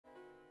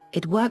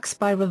It works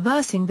by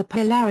reversing the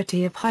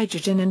polarity of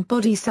hydrogen in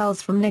body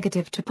cells from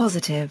negative to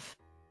positive.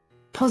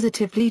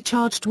 Positively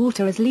charged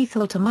water is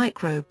lethal to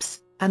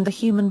microbes, and the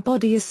human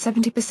body is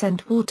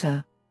 70%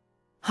 water.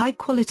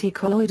 High-quality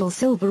colloidal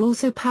silver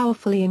also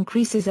powerfully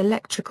increases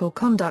electrical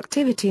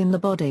conductivity in the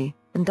body,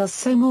 and does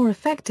so more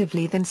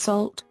effectively than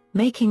salt,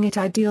 making it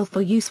ideal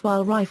for use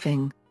while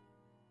rifing.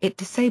 It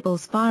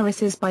disables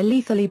viruses by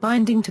lethally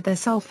binding to their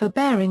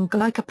sulfur-bearing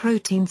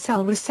glycoprotein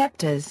cell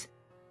receptors.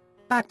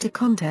 Back to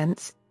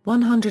contents.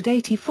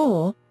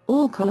 184,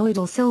 all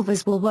colloidal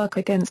silvers will work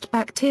against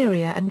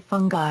bacteria and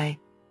fungi.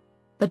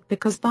 But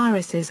because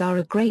viruses are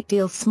a great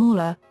deal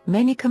smaller,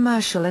 many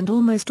commercial and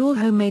almost all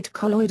homemade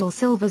colloidal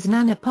silvers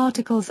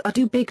nanoparticles are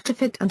too big to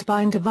fit and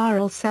bind to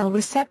viral cell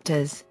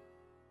receptors.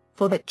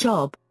 For that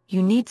job,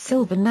 you need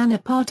silver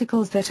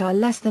nanoparticles that are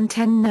less than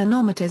 10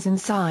 nanometers in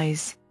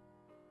size.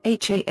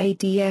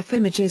 HAADF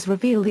images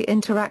reveal the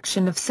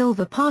interaction of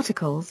silver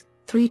particles,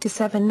 3 to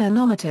 7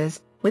 nanometers,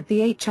 with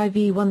the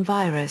HIV-1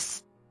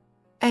 virus.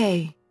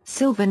 A.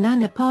 Silver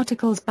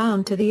nanoparticles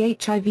bound to the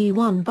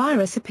HIV-1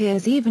 virus appear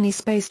as evenly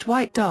spaced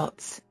white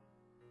dots.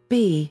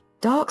 B.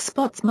 Dark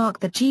spots mark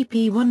the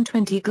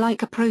GP120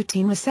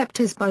 glycoprotein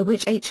receptors by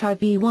which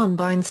HIV-1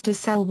 binds to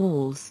cell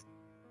walls.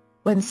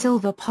 When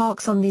silver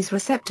parks on these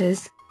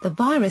receptors, the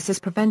virus is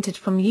prevented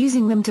from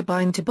using them to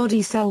bind to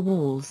body cell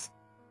walls.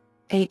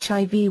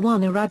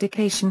 HIV-1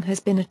 eradication has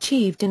been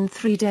achieved in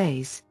 3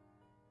 days.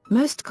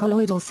 Most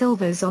colloidal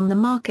silvers on the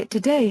market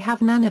today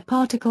have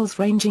nanoparticles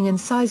ranging in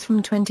size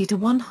from 20 to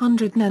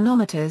 100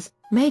 nanometers,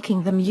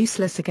 making them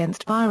useless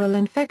against viral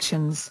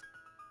infections.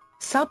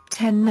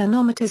 Sub-10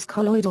 nanometers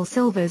colloidal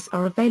silvers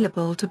are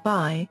available to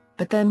buy,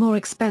 but they're more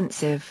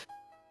expensive.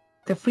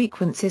 The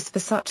frequencies for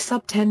such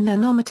sub-10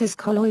 nanometers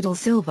colloidal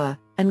silver,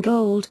 and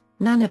gold,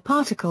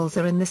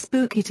 nanoparticles are in the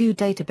Spooky2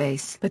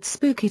 database. But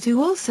Spooky2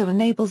 also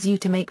enables you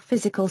to make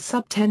physical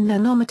sub-10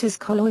 nanometers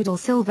colloidal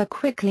silver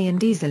quickly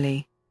and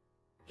easily.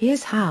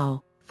 Here's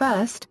how.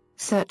 First,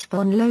 search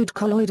for Unload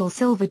Colloidal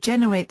Silver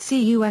Generate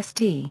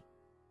CUST.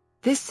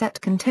 This set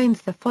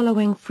contains the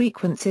following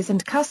frequencies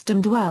and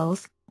custom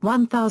dwells: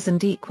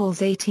 1000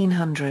 equals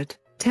 1800,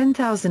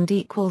 10,000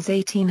 equals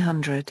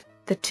 1800.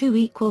 The 2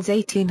 equals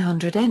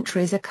 1800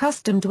 entries are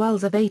custom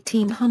dwells of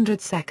 1800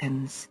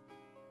 seconds.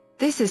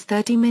 This is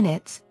 30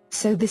 minutes,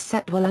 so this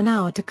set will an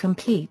hour to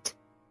complete.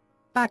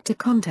 Back to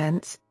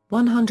contents.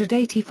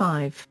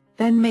 185.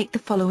 Then make the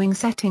following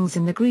settings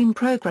in the green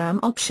Program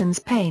Options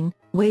pane: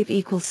 wave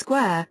equals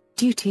square,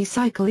 duty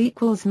cycle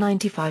equals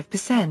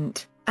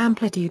 95%,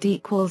 amplitude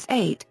equals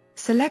 8,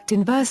 select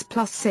inverse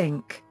plus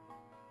sync.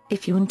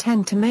 If you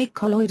intend to make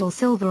colloidal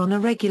silver on a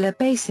regular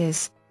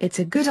basis, it's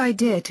a good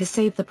idea to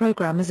save the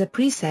program as a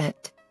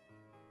preset.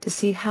 To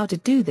see how to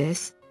do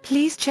this,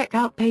 please check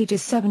out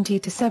pages 70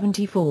 to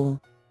 74.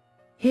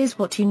 Here's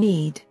what you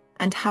need,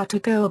 and how to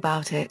go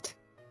about it.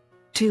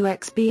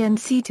 2x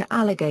BNC to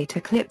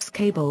alligator clips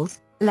cables,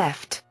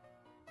 left.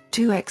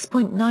 2x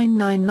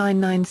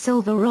 .9999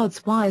 silver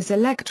rods wires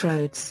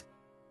electrodes.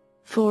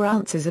 4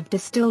 ounces of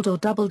distilled or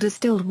double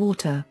distilled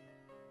water.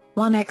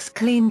 1x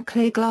clean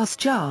clear glass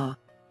jar.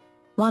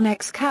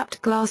 1x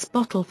capped glass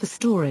bottle for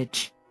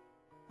storage.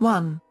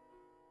 1.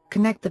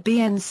 Connect the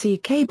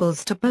BNC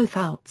cables to both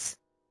outs.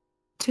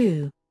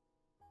 2.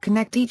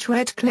 Connect each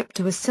red clip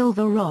to a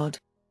silver rod.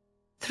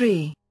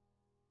 3.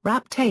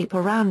 Wrap tape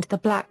around the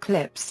black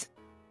clips.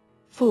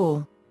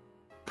 4.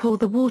 Pour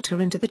the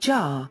water into the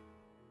jar.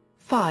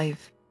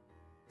 5.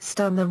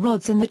 Stun the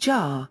rods in the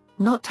jar,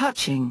 not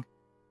touching.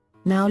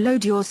 Now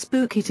load your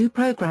Spooky2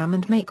 program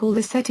and make all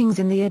the settings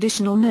in the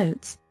additional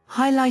notes,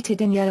 highlighted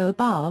in yellow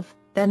above,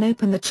 then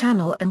open the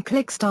channel and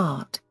click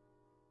Start.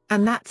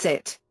 And that's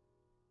it.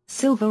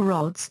 Silver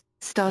rods,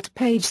 start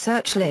page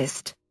search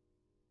list.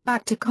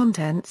 Back to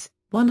contents.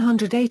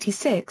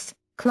 186,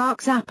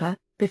 Clark Zappa.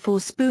 Before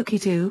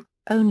Spooky2,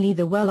 only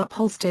the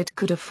well-upholstered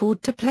could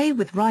afford to play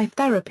with Rife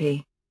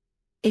therapy.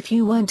 If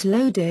you weren't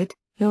loaded,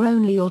 your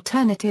only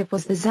alternative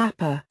was the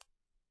Zappa.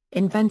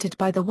 Invented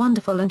by the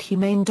wonderful and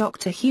humane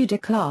Dr.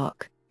 Huda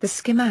Clark, the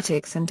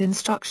schematics and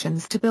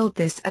instructions to build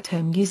this at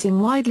home using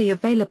widely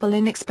available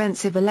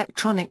inexpensive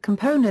electronic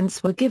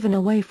components were given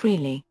away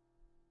freely.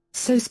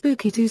 So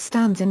Spooky2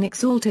 stands in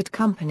exalted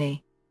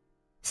company.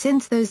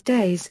 Since those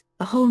days,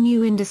 a whole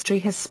new industry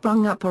has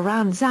sprung up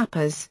around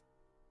Zappas.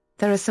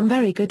 There are some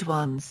very good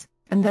ones,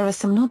 and there are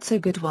some not so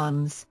good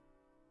ones.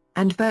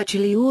 And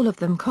virtually all of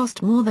them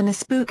cost more than a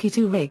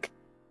Spooky2 rig.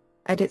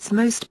 At its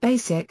most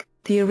basic,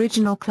 the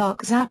original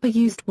Clark Zappa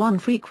used one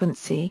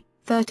frequency,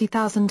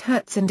 30,000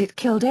 Hz, and it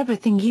killed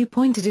everything you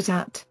pointed it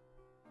at.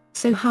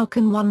 So how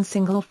can one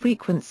single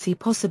frequency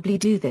possibly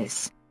do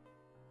this?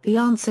 The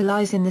answer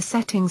lies in the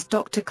settings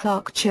Dr.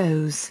 Clark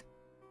chose.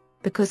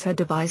 Because her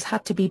device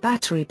had to be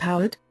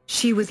battery-powered,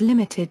 she was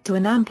limited to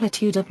an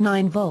amplitude of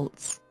 9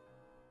 volts.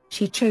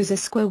 She chose a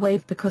square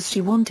wave because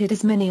she wanted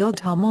as many odd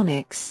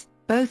harmonics,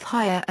 both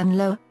higher and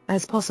lower,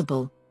 as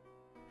possible.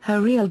 Her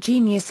real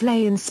genius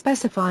lay in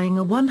specifying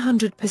a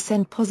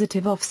 100%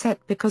 positive offset,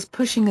 because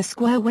pushing a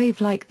square wave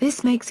like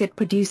this makes it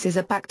produce as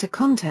a back to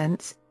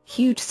contents,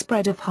 huge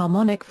spread of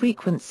harmonic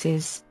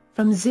frequencies,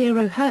 from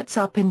 0 Hz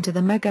up into the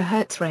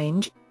megahertz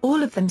range,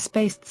 all of them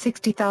spaced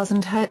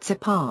 60,000 Hz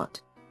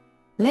apart.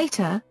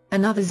 Later,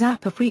 another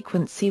Zapper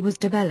frequency was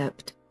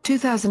developed,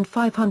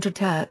 2,500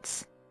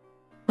 Hz.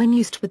 When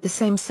used with the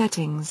same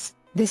settings,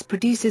 this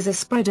produces a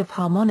spread of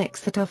harmonics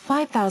that are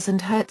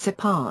 5,000 Hz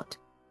apart.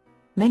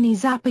 Many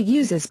Zapper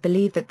users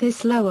believe that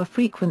this lower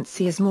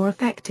frequency is more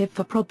effective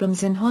for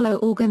problems in hollow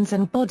organs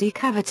and body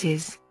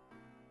cavities.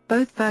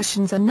 Both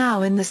versions are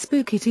now in the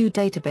Spooky2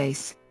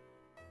 database.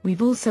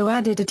 We've also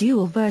added a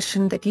dual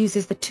version that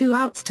uses the two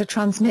outs to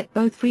transmit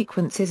both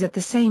frequencies at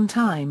the same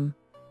time.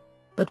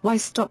 But why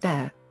stop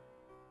there?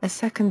 A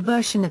second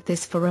version of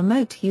this for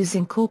remote use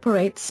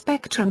incorporates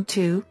Spectrum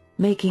 2,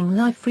 making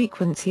live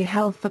frequency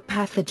health for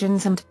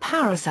pathogens and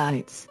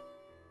parasites.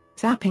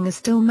 Zapping is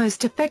still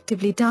most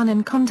effectively done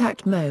in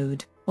contact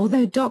mode,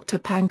 although Dr.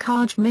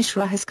 Pankaj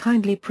Mishra has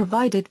kindly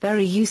provided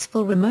very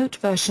useful remote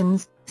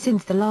versions.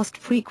 Since the last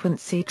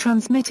frequency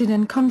transmitted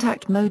in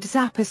contact mode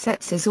Zapper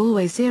sets is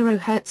always 0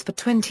 Hz for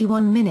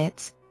 21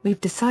 minutes,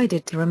 we've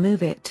decided to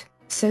remove it,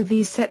 so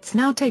these sets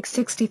now take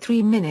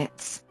 63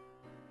 minutes.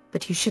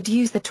 But you should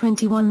use the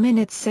 21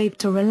 minutes saved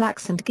to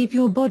relax and give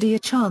your body a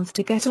chance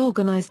to get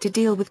organized to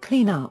deal with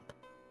cleanup.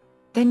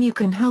 Then you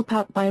can help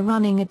out by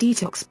running a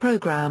detox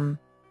program.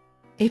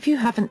 If you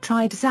haven't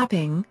tried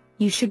zapping,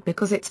 you should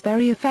because it's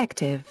very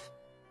effective.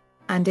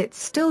 And it's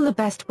still the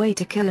best way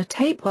to kill a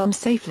tapeworm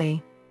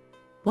safely.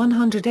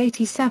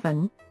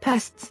 187,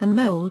 Pests and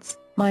Molds.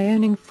 My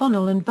own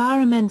infernal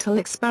environmental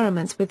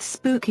experiments with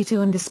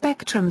Spooky2 and the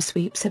Spectrum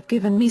sweeps have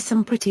given me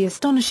some pretty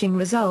astonishing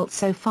results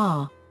so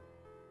far.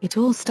 It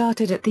all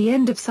started at the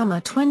end of summer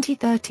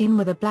 2013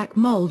 with a black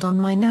mold on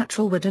my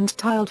natural wood and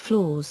tiled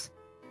floors.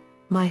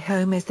 My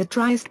home is the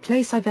driest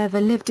place I've ever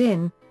lived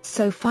in,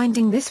 so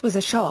finding this was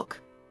a shock.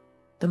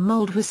 The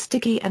mold was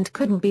sticky and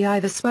couldn't be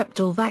either swept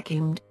or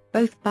vacuumed,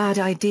 both bad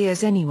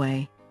ideas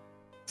anyway.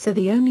 So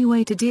the only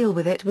way to deal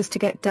with it was to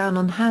get down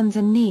on hands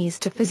and knees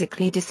to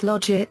physically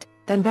dislodge it,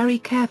 then very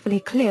carefully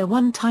clear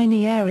one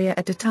tiny area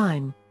at a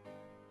time.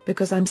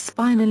 Because I'm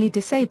spinally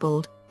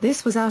disabled,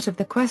 this was out of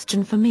the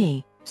question for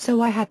me,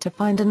 so I had to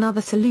find another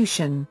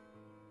solution.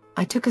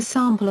 I took a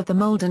sample of the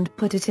mold and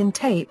put it in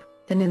tape,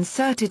 then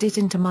inserted it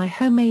into my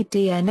homemade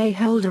DNA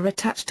holder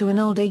attached to an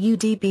older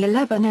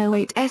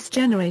UDB1108S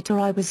generator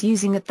I was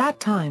using at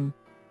that time.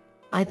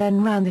 I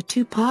then ran the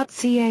two-part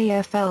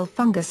CAFL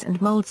fungus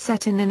and mold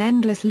set in an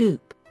endless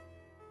loop.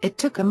 It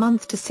took a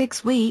month to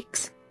 6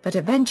 weeks, but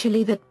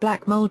eventually that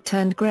black mold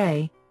turned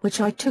grey,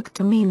 which I took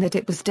to mean that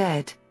it was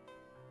dead.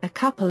 A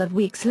couple of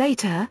weeks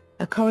later,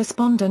 a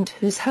correspondent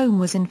whose home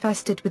was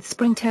infested with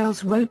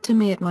springtails wrote to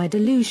me at my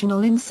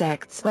Delusional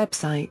Insects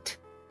website.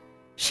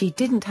 She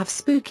didn't have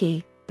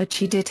Spooky, but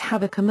she did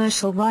have a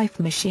commercial Rife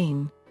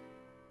machine.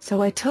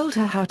 So I told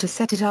her how to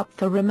set it up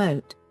for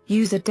remote.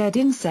 Use a dead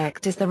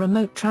insect as the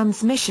remote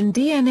transmission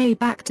DNA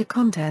back to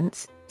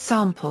contents,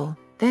 sample,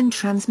 then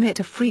transmit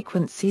a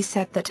frequency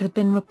set that had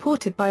been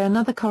reported by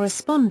another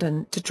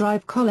correspondent to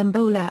drive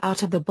collembola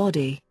out of the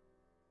body.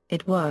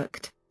 It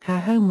worked, her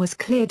home was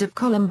cleared of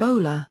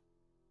collembola.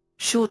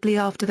 Shortly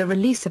after the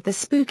release of the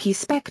Spooky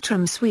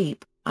Spectrum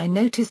sweep, I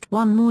noticed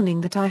one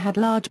morning that I had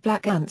large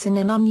black ants in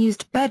an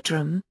unused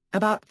bedroom,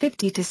 about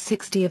 50 to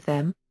 60 of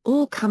them,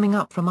 all coming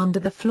up from under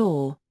the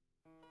floor.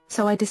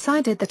 So I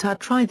decided that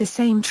I'd try the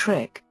same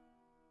trick.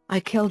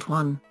 I killed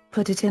one,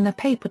 put it in a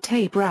paper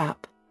tape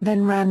wrap,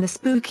 then ran the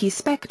Spooky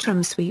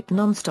Spectrum sweep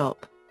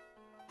non-stop.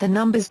 The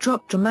numbers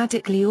dropped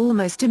dramatically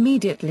almost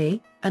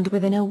immediately, and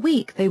within a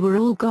week they were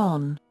all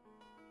gone.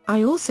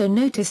 I also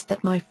noticed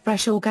that my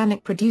fresh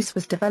organic produce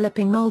was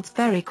developing molds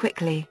very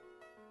quickly.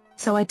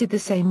 So I did the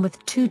same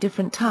with 2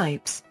 different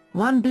types,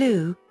 one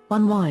blue,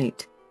 one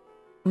white.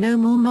 No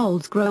more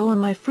molds grow on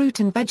my fruit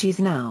and veggies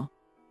now.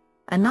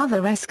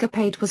 Another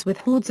escapade was with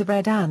hordes of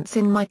red ants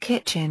in my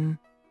kitchen.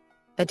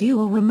 A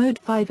dual remote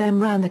 5M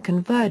ran the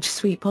Converge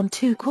sweep on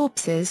 2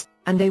 corpses,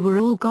 and they were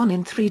all gone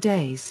in 3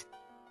 days.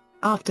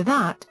 After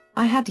that,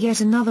 I had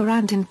yet another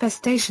ant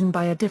infestation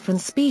by a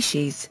different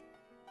species.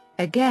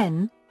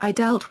 Again, I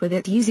dealt with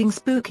it using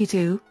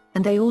Spooky2,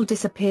 and they all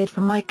disappeared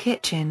from my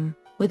kitchen,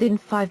 within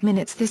 5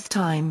 minutes this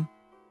time.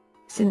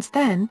 Since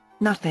then,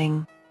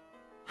 nothing.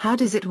 How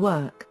does it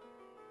work?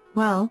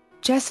 Well,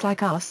 just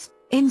like us,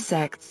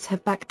 insects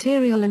have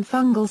bacterial and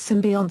fungal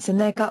symbionts in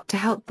their gut to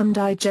help them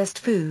digest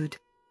food.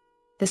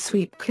 The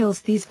sweep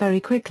kills these very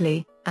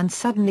quickly, and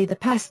suddenly the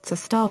pests are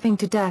starving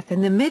to death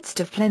in the midst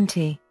of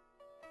plenty.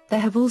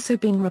 There have also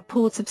been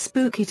reports of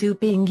Spooky2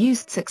 being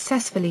used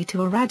successfully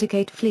to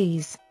eradicate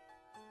fleas.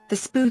 The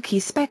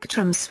Spooky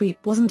Spectrum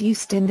sweep wasn't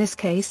used in this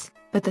case,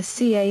 but the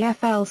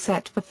CAFL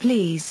set for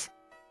fleas.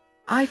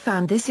 I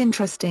found this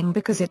interesting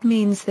because it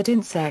means that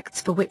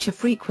insects for which a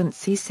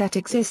frequency set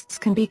exists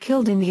can be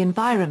killed in the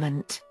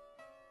environment.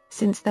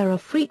 Since there are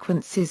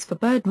frequencies for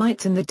bird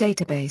mites in the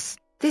database,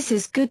 this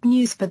is good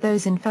news for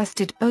those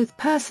infested both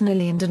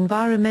personally and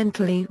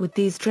environmentally with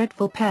these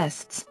dreadful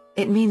pests.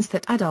 It means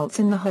that adults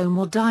in the home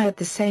will die at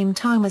the same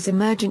time as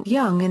emergent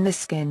young in the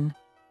skin.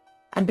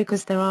 and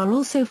because there are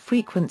also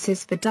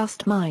frequencies for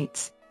dust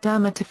mites,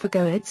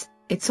 dermatophagoids,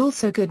 it's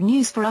also good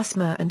news for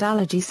asthma and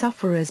allergy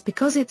sufferers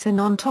because it's a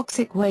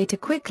non-toxic way to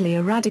quickly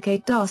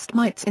eradicate dust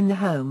mites in the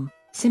home,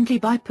 simply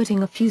by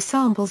putting a few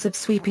samples of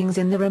sweepings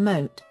in the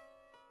remote.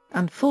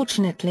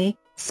 Unfortunately,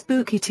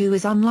 Spooky2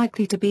 is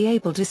unlikely to be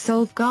able to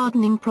solve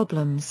gardening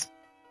problems.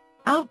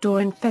 Outdoor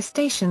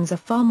infestations are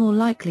far more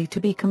likely to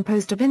be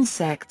composed of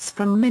insects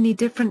from many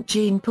different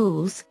gene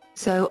pools,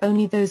 so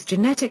only those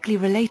genetically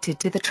related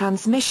to the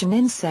transmission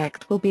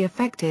insect will be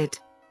affected.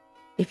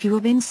 If you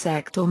have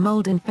insect or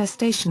mold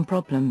infestation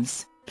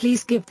problems,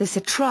 please give this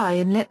a try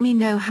and let me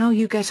know how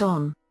you get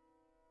on.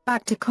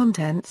 Back to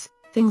contents,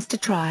 things to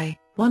try,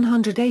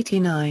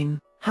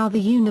 189, How the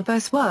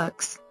Universe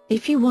Works.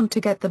 If you want to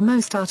get the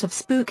most out of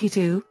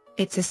Spooky2,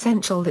 it's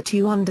essential that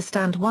you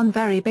understand one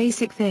very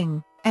basic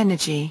thing,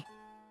 energy.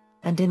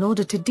 And in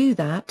order to do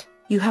that,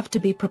 you have to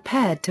be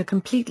prepared to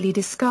completely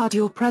discard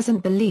your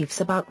present beliefs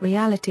about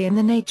reality and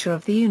the nature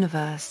of the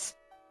universe.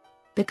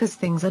 Because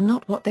things are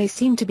not what they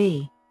seem to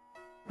be.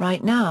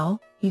 Right now,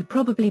 you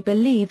probably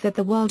believe that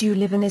the world you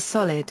live in is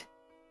solid.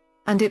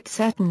 And it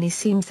certainly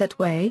seems that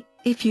way.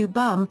 If you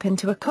bump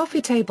into a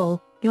coffee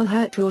table, you'll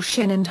hurt your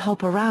shin and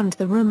hop around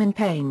the room in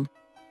pain.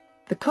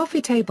 The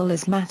coffee table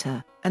is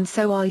matter, and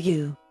so are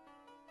you.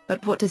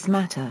 But what is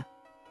matter?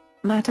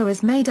 Matter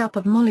is made up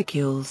of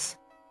molecules.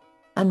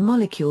 And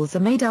molecules are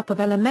made up of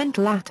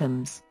elemental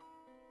atoms.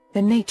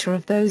 The nature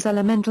of those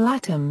elemental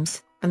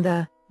atoms, and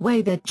the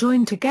way they're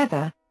joined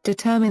together,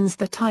 determines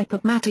the type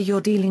of matter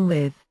you're dealing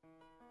with.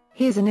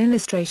 Here's an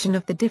illustration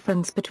of the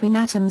difference between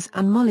atoms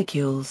and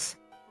molecules.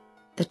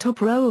 The top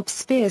row of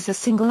spheres are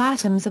single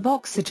atoms of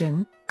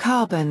oxygen,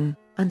 carbon,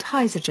 and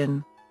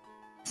hydrogen.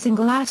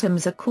 Single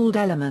atoms are called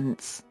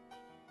elements.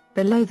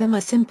 Below them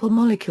are simple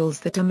molecules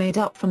that are made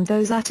up from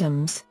those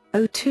atoms.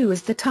 O2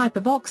 is the type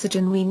of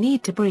oxygen we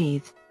need to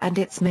breathe, and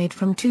it's made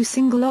from two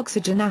single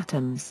oxygen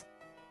atoms.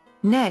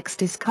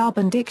 Next is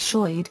carbon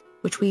dioxide,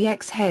 which we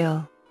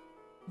exhale.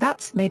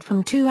 That's made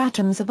from two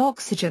atoms of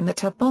oxygen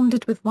that are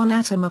bonded with one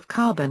atom of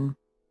carbon.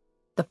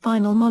 The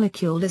final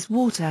molecule is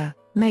water,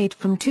 made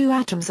from two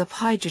atoms of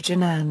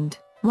hydrogen and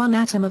one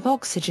atom of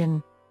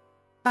oxygen.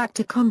 Back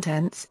to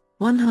contents,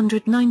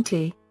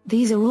 190,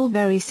 these are all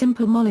very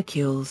simple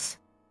molecules.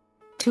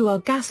 Two are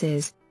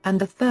gases, and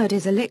the third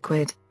is a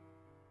liquid.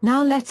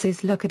 Now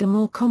let's look at a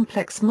more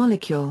complex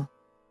molecule.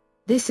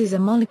 This is a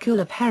molecule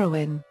of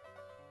heroin.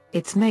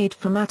 It's made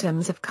from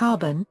atoms of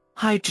carbon,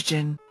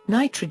 hydrogen,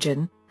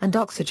 nitrogen, and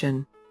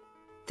oxygen.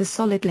 The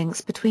solid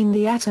links between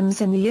the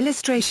atoms in the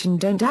illustration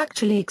don't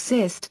actually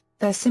exist,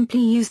 they're simply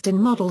used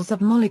in models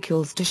of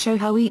molecules to show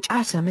how each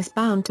atom is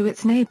bound to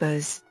its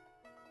neighbors.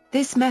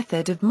 This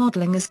method of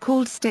modeling is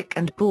called stick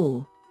and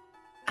ball.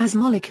 As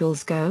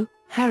molecules go,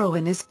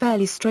 heroin is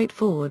fairly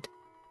straightforward.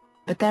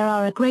 But there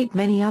are a great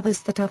many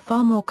others that are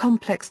far more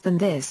complex than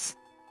this.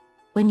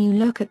 When you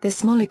look at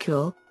this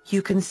molecule,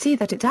 you can see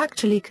that it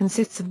actually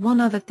consists of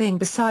one other thing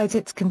besides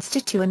its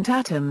constituent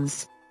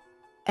atoms.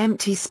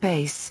 Empty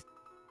space.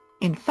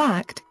 In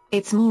fact,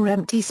 it's more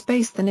empty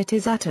space than it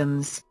is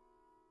atoms.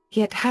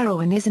 Yet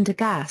heroin isn't a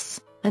gas,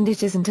 and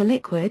it isn't a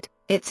liquid,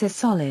 it's a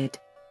solid.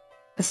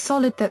 A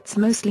solid that's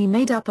mostly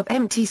made up of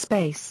empty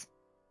space.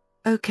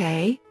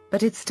 Okay,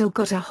 but it's still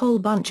got a whole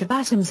bunch of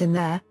atoms in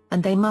there,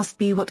 and they must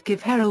be what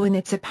give heroin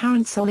its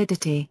apparent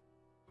solidity.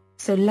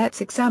 So let's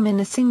examine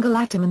a single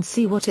atom and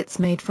see what it's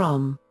made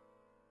from.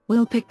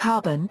 We'll pick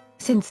carbon,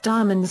 since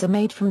diamonds are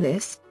made from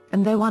this,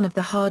 and they're one of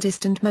the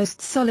hardest and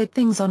most solid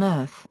things on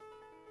Earth.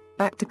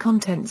 Back to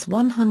contents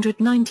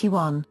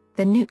 191,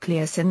 the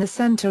nucleus in the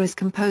center is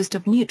composed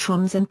of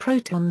neutrons and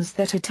protons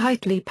that are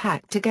tightly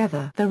packed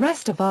together. The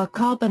rest of our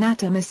carbon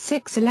atom is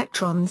 6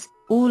 electrons,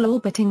 all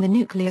orbiting the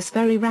nucleus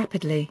very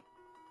rapidly.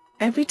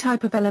 Every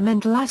type of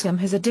elemental atom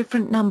has a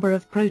different number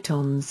of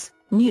protons,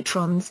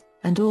 neutrons,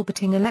 and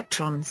orbiting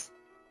electrons.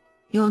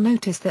 You'll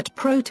notice that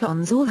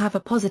protons all have a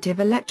positive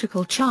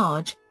electrical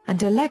charge,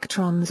 and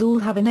electrons all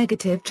have a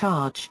negative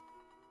charge.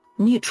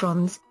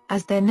 Neutrons,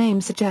 as their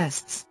name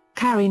suggests,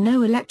 carry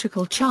no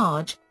electrical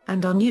charge,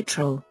 and are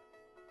neutral.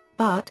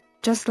 But,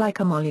 just like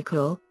a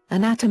molecule,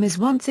 an atom is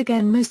once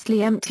again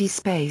mostly empty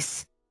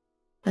space.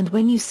 And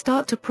when you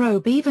start to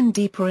probe even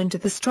deeper into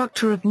the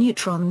structure of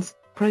neutrons,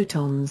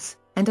 protons,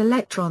 and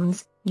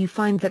electrons, you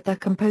find that they're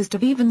composed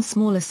of even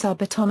smaller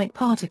subatomic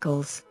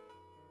particles.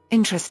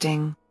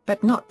 Interesting,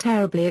 but not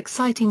terribly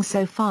exciting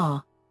so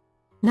far.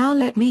 Now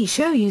let me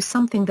show you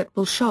something that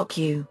will shock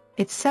you.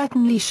 It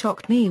certainly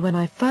shocked me when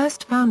I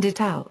first found it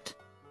out.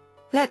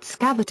 Let's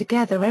gather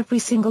together every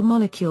single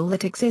molecule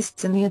that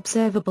exists in the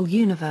observable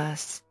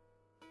universe.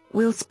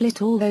 We'll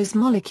split all those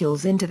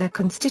molecules into their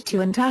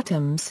constituent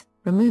atoms,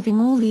 removing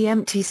all the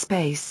empty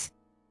space.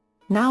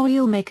 Now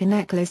we'll make a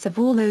necklace of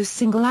all those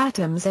single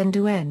atoms end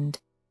to end.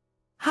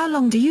 How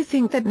long do you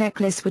think that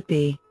necklace would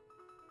be?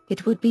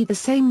 It would be the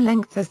same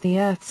length as the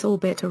Earth's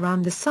orbit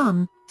around the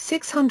Sun,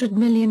 600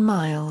 million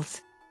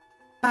miles.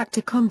 Back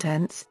to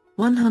contents,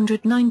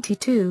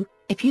 192,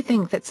 if you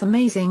think that's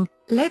amazing,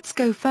 let's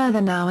go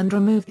further now and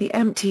remove the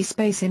empty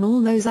space in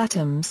all those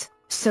atoms,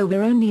 so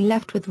we're only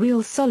left with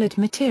real solid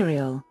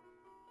material.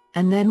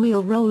 And then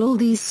we'll roll all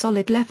these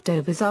solid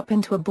leftovers up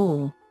into a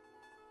ball.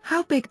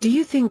 How big do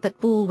you think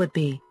that ball would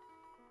be?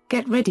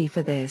 Get ready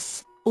for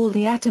this. All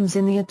the atoms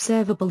in the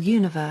observable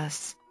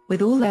universe,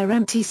 with all their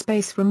empty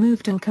space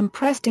removed and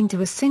compressed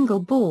into a single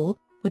ball,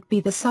 would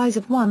be the size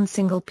of one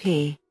single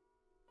pea.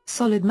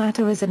 Solid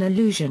matter is an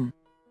illusion.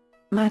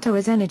 Matter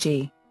is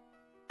energy.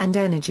 And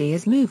energy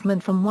is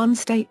movement from one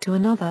state to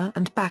another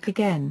and back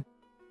again.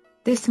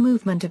 This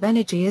movement of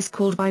energy is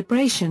called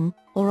vibration,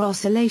 or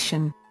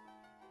oscillation.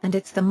 And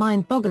it's the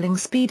mind-boggling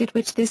speed at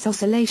which this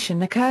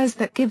oscillation occurs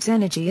that gives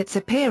energy its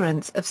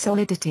appearance of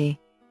solidity.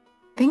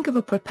 Think of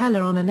a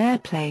propeller on an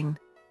airplane.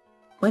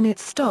 When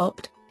it's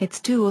stopped, it's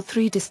 2 or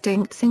 3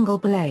 distinct single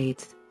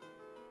blades.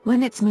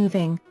 When it's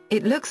moving,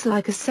 it looks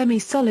like a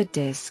semi-solid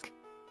disc.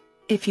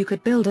 If you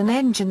could build an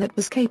engine that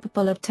was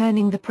capable of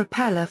turning the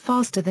propeller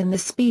faster than the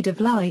speed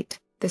of light,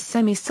 the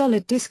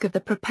semi-solid disc of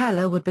the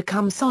propeller would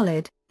become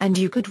solid, and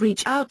you could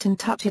reach out and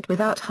touch it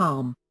without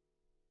harm.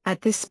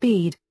 At this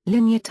speed,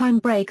 linear time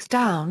breaks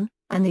down,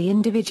 and the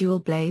individual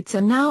blades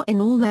are now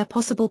in all their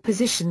possible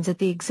positions at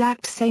the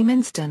exact same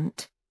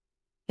instant.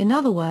 In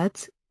other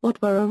words,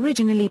 what were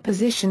originally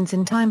positions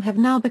in time have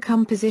now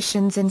become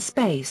positions in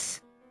space.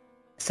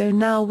 So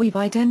now we've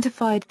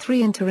identified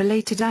 3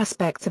 interrelated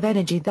aspects of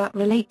energy that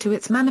relate to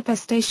its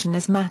manifestation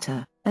as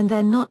matter, and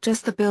they're not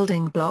just the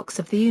building blocks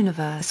of the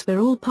universe we're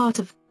all part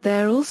of,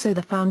 they're also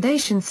the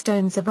foundation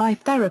stones of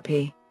Rife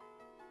therapy.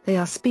 They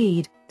are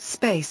speed,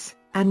 space,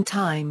 and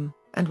time,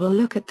 and we'll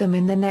look at them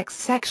in the next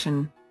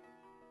section.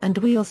 And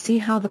we'll see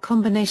how the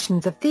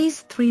combinations of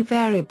these 3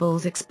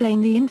 variables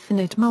explain the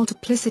infinite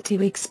multiplicity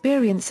we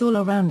experience all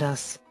around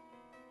us.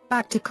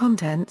 Back to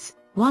contents.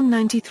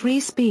 193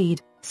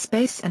 Speed,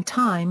 space and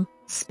time.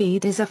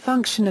 Speed is a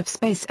function of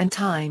space and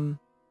time.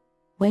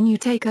 When you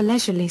take a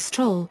leisurely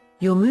stroll,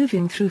 you're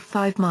moving through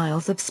 5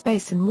 miles of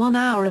space in 1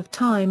 hour of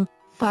time,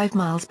 5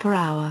 miles per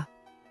hour.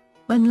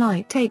 When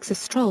light takes a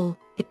stroll,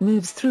 it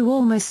moves through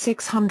almost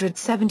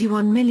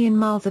 671 million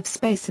miles of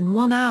space in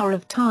 1 hour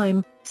of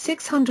time,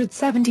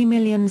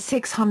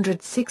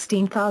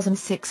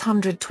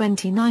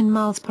 670,616,629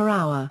 miles per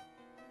hour.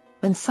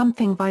 When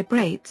something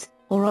vibrates,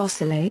 or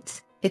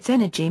oscillates, it's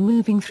energy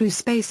moving through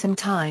space and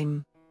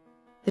time.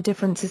 The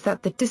difference is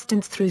that the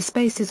distance through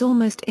space is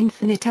almost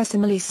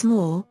infinitesimally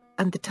small,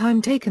 and the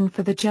time taken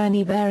for the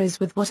journey varies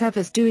with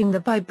whatever's doing the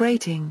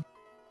vibrating.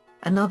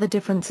 Another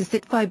difference is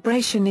that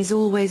vibration is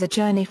always a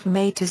journey from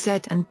A to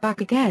Z and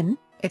back again,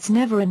 it's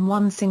never in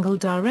one single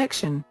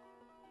direction.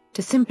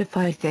 To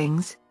simplify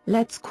things,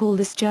 let's call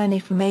this journey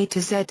from A to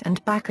Z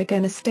and back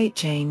again a state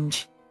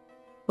change.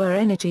 Where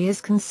energy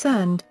is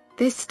concerned,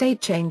 this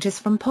state changes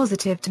from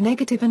positive to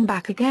negative and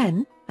back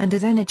again, and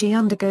as energy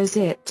undergoes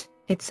it,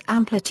 its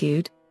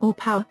amplitude, or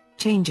power,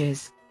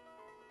 changes.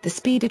 The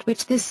speed at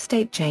which this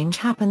state change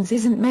happens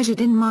isn't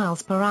measured in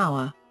miles per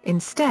hour,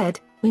 instead,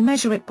 we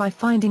measure it by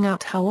finding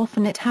out how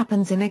often it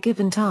happens in a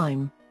given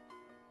time.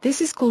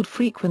 This is called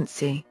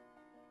frequency.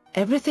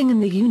 Everything in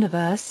the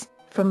universe,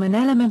 from an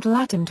elemental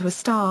atom to a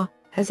star,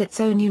 has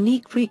its own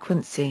unique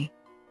frequency.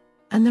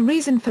 And the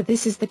reason for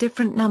this is the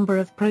different number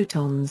of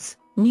protons,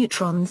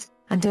 neutrons,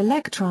 and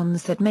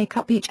electrons that make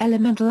up each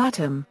elemental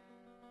atom.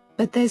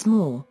 But there's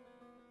more.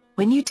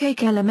 When you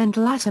take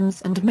elemental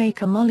atoms and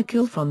make a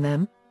molecule from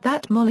them,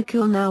 that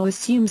molecule now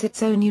assumes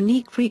its own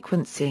unique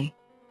frequency.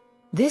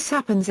 This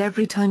happens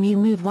every time you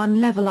move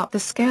one level up the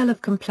scale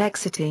of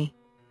complexity.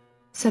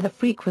 So the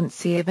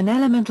frequency of an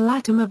elemental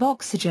atom of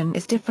oxygen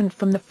is different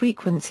from the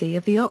frequency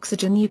of the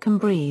oxygen you can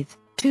breathe,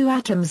 2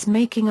 atoms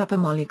making up a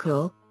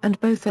molecule, and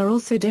both are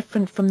also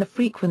different from the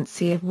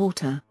frequency of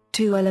water,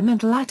 2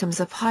 elemental atoms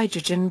of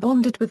hydrogen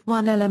bonded with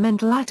 1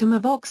 elemental atom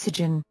of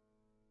oxygen.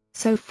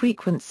 So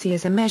frequency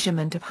is a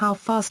measurement of how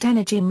fast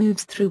energy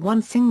moves through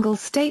one single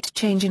state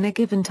change in a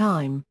given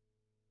time.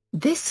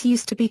 This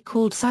used to be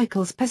called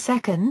cycles per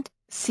second,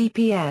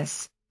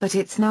 CPS, but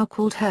it's now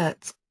called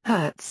hertz.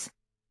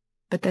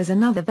 But there's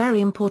another very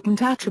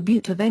important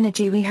attribute of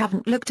energy we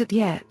haven't looked at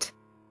yet.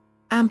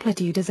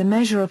 Amplitude is a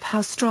measure of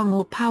how strong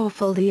or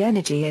powerful the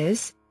energy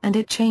is, and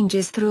it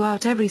changes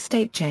throughout every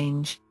state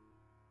change.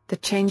 The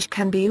change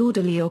can be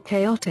orderly or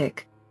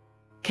chaotic.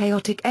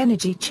 Chaotic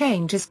energy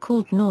change is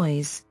called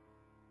noise.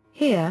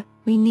 Here,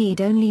 we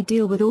need only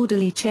deal with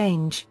orderly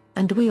change,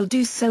 and we'll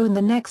do so in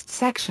the next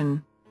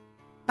section.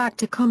 Back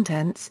to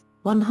contents.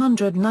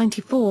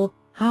 194,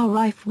 How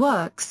Rife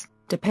works.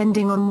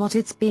 Depending on what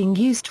it's being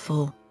used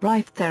for,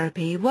 Rife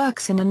therapy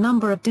works in a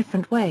number of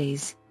different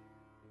ways.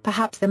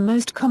 Perhaps the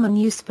most common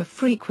use for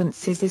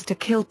frequencies is to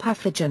kill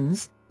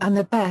pathogens, and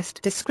the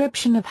best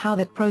description of how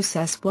that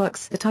process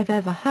works that I've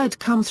ever heard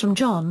comes from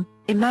John.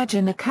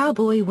 Imagine a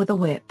cowboy with a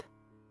whip.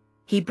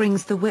 He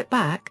brings the whip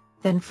back,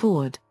 then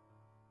forward.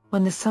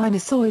 When the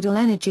sinusoidal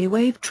energy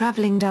wave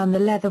traveling down the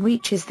leather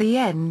reaches the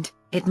end,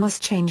 it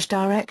must change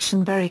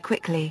direction very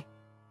quickly.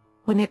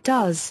 When it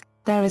does,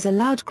 there is a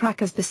loud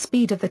crack as the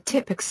speed of the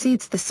tip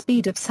exceeds the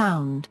speed of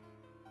sound.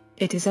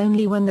 It is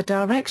only when the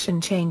direction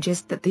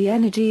changes that the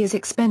energy is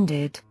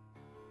expended.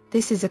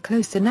 This is a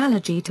close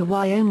analogy to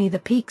why only the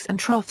peaks and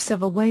troughs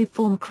of a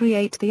waveform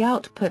create the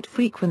output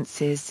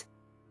frequencies.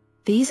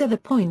 These are the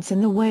points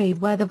in the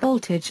wave where the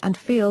voltage and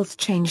fields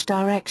change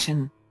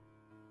direction.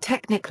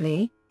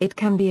 Technically, it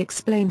can be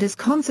explained as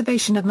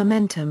conservation of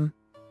momentum.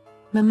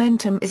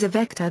 Momentum is a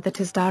vector that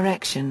has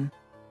direction.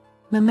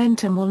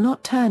 Momentum will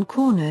not turn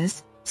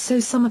corners,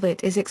 so some of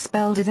it is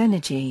expelled as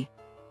energy.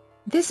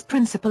 This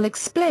principle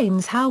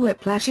explains how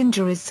whiplash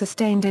injuries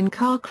sustained in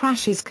car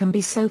crashes can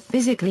be so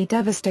physically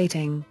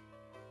devastating.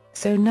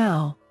 So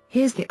now,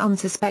 here's the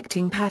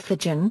unsuspecting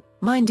pathogen,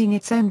 minding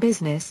its own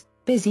business,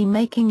 busy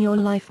making your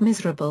life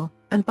miserable,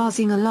 and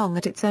buzzing along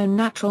at its own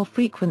natural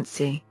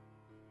frequency.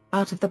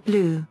 Out of the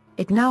blue,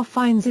 it now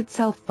finds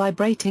itself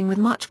vibrating with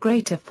much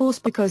greater force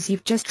because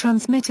you've just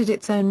transmitted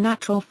its own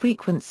natural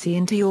frequency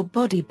into your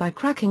body by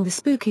cracking the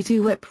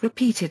Spooky2 whip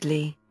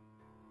repeatedly.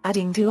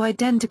 Adding two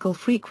identical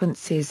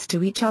frequencies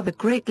to each other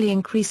greatly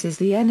increases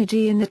the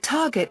energy in the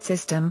target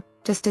system,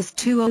 just as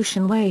two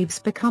ocean waves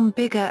become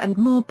bigger and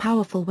more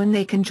powerful when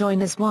they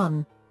conjoin as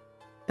one.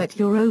 But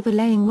your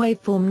overlaying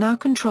waveform now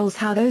controls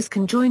how those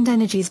conjoined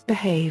energies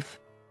behave.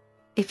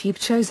 If you've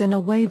chosen a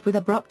wave with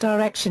abrupt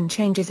direction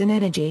changes in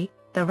energy,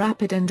 the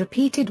rapid and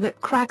repeated whip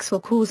cracks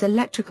will cause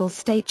electrical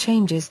state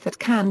changes that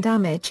can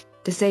damage,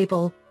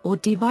 disable, or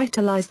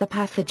devitalize the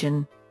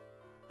pathogen.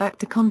 Back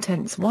to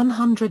contents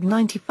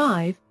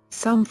 195,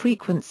 some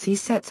frequency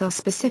sets are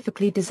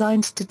specifically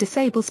designed to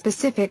disable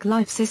specific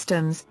life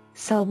systems,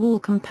 cell wall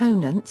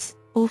components,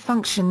 or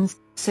functions,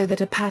 so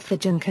that a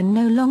pathogen can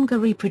no longer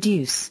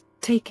reproduce,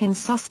 take in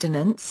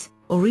sustenance,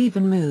 or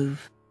even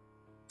move.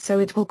 So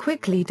it will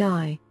quickly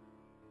die.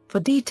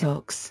 For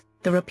detox,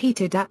 the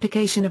repeated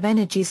application of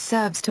energies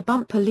serves to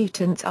bump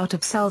pollutants out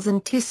of cells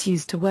and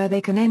tissues to where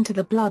they can enter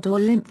the blood or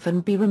lymph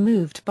and be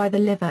removed by the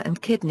liver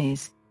and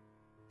kidneys.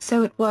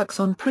 So it works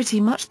on pretty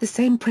much the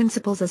same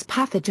principles as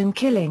pathogen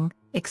killing,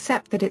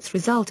 except that its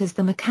result is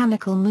the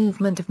mechanical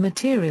movement of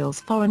materials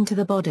foreign to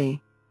the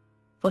body.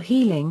 For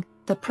healing,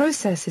 the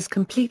process is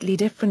completely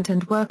different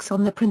and works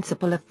on the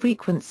principle of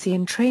frequency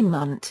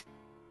entrainment.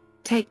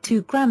 Take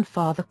two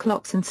grandfather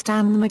clocks and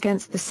stand them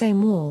against the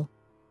same wall.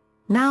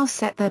 Now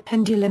set their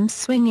pendulums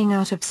swinging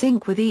out of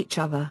sync with each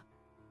other.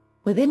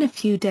 Within a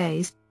few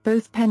days,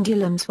 both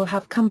pendulums will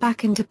have come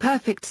back into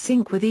perfect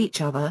sync with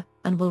each other,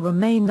 and will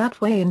remain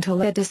that way until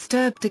they're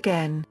disturbed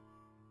again.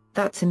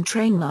 That's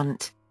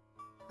entrainment.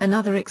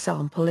 Another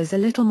example is a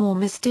little more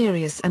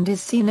mysterious and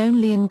is seen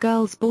only in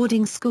girls'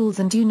 boarding schools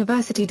and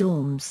university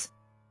dorms.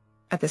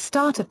 At the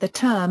start of the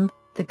term,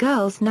 the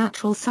girls'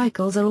 natural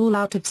cycles are all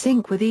out of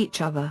sync with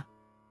each other.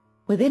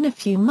 Within a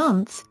few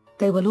months,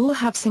 they will all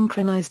have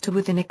synchronized to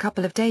within a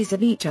couple of days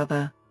of each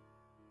other.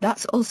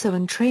 That's also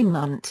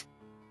entrainment.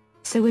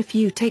 So if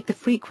you take the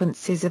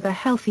frequencies of a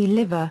healthy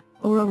liver,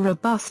 or a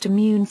robust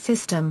immune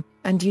system,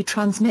 and you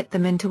transmit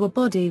them into a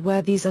body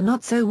where these are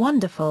not so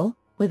wonderful,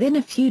 within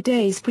a few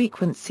days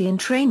frequency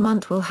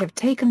entrainment will have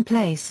taken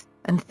place,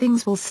 and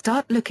things will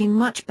start looking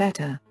much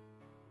better.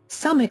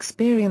 Some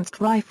experienced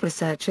Rife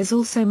researchers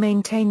also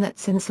maintain that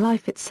since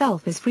life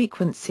itself is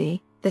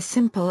frequency, the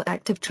simple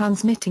act of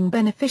transmitting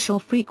beneficial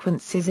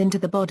frequencies into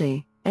the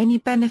body, any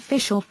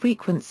beneficial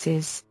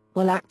frequencies,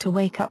 will act to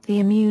wake up the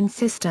immune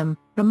system,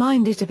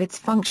 remind it of its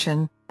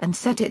function, and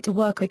set it to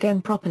work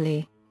again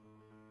properly.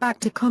 Back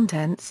to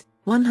contents,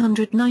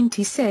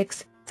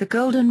 196, the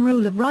golden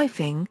rule of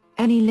rifing: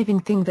 any living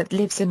thing that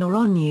lives in or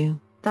on you,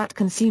 that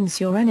consumes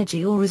your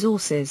energy or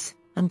resources,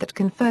 and that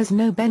confers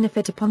no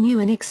benefit upon you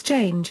in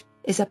exchange,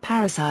 is a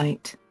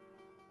parasite.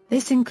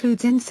 This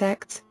includes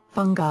insects,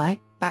 fungi,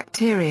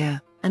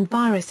 bacteria, and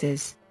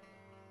viruses.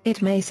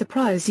 It may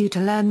surprise you to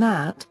learn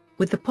that,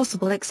 with the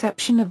possible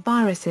exception of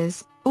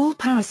viruses, all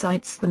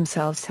parasites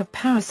themselves have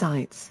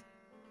parasites.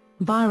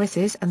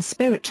 Viruses and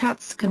spirit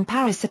chats can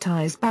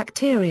parasitize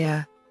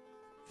bacteria.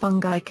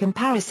 Fungi can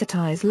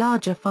parasitize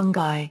larger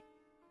fungi.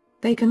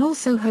 They can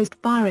also host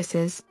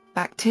viruses,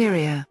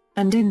 bacteria,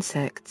 and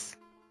insects.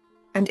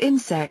 And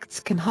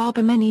insects can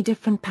harbor many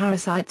different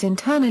parasites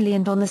internally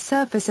and on the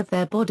surface of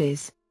their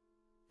bodies.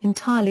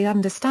 Entirely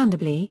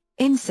understandably,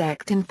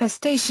 insect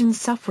infestation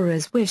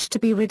sufferers wish to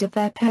be rid of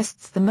their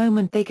pests the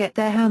moment they get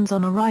their hands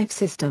on a Rife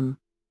system.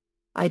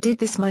 I did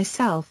this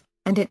myself,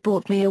 and it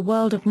brought me a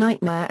world of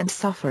nightmare and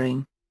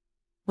suffering.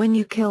 When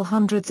you kill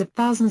hundreds of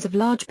thousands of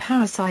large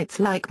parasites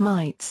like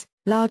mites,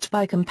 large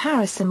by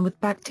comparison with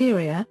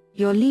bacteria,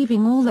 you're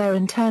leaving all their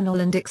internal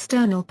and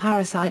external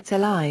parasites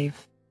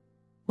alive.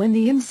 When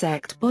the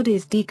insect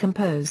bodies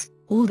decompose,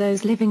 all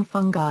those living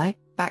fungi,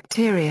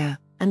 bacteria,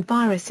 and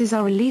viruses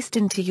are released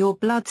into your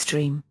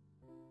bloodstream.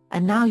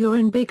 And now you're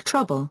in big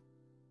trouble.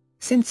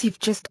 Since you've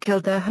just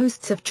killed their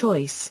hosts of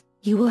choice,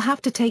 you will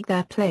have to take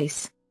their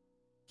place.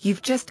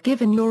 You've just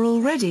given your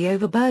already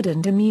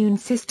overburdened immune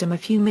system a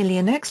few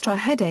million extra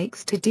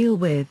headaches to deal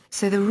with.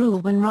 So the rule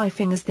when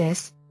rifing is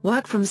this: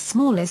 work from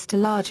smallest to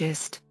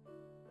largest.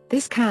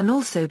 This can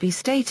also be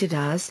stated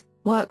as,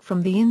 work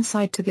from the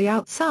inside to the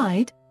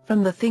outside,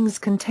 from the things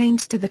contained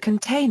to the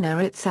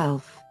container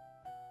itself.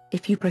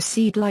 If you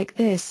proceed like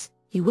this,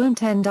 you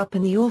won't end up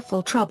in the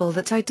awful trouble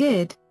that I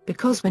did,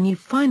 because when you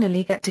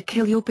finally get to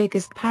kill your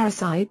biggest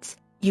parasites,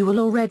 you will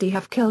already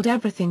have killed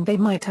everything they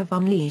might have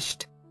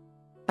unleashed.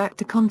 Back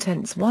to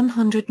contents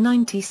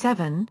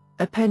 197,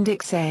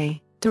 Appendix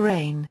A,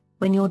 Terrain.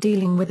 When you're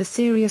dealing with a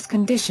serious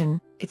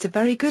condition, it's a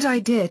very good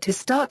idea to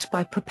start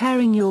by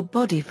preparing your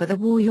body for the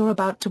war you're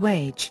about to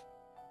wage.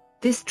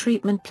 This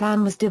treatment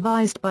plan was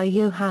devised by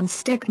Johann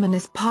Stegmann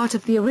as part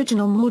of the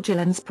original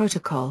Morgellons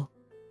protocol.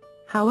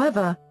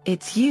 However,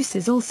 its use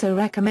is also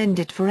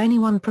recommended for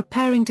anyone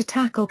preparing to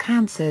tackle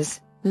cancers,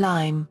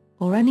 Lyme,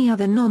 or any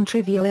other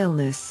non-trivial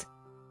illness.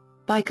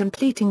 By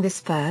completing this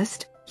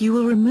first, you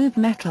will remove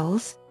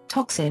metals,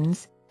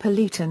 toxins,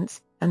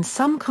 pollutants, and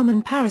some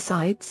common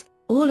parasites,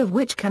 all of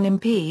which can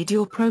impede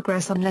your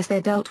progress unless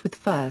they're dealt with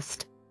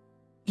first.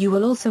 You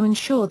will also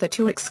ensure that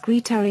your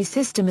excretory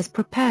system is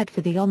prepared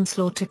for the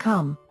onslaught to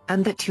come,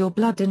 and that your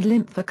blood and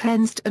lymph are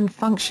cleansed and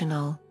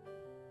functional.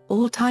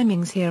 All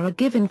timings here are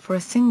given for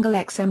a single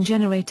XM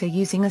generator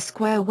using a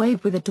square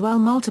wave with a dwell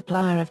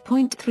multiplier of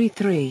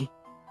 0.33.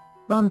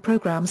 Run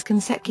programs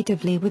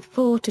consecutively with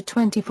 4 to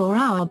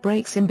 24-hour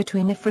breaks in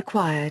between if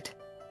required.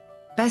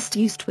 Best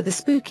used with a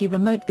Spooky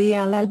Remote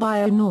VLL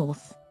Bio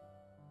North.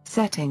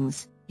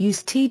 Settings.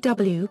 Use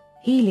TW,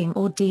 Healing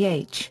or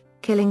DH,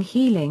 Killing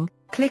Healing,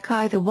 click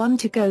either one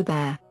to go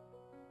there.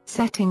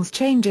 Settings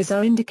changes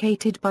are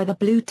indicated by the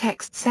blue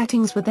text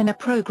settings within a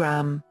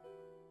program.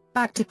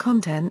 Back to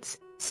contents,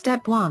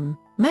 Step 1,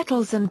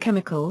 Metals and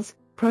Chemicals,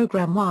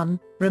 Program 1,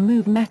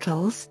 Remove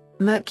Metals,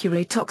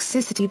 Mercury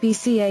Toxicity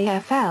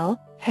VCAFL,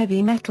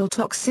 Heavy Metal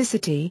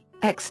Toxicity,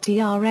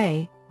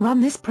 XTRA,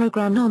 run this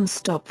program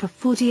non-stop for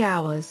 40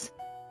 hours.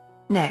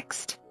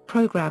 Next,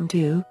 Program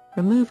 2,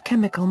 Remove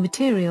Chemical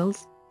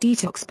Materials,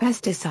 Detox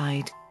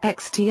Pesticide,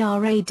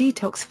 XTRA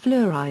Detox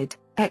Fluoride,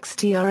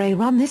 XTRA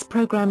run this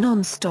program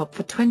non-stop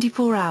for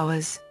 24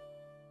 hours.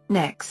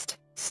 Next,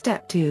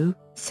 Step 2,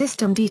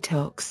 System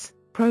Detox,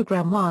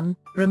 Program 1,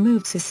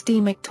 Remove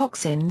Systemic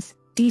Toxins,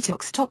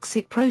 Detox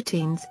Toxic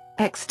Proteins,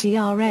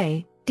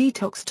 XTRA,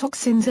 Detox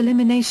Toxins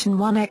Elimination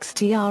 1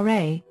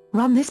 XTRA,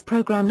 run this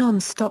program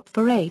non-stop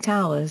for 8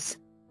 hours.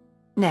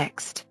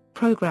 Next,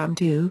 Program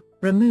 2,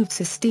 Remove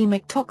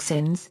Systemic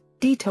Toxins,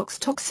 Detox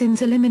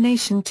Toxins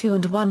Elimination 2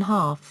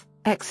 1/2,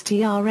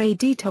 XTRA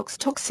Detox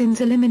Toxins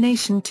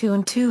Elimination 2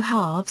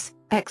 2/2,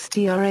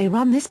 XTRA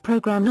run this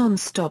program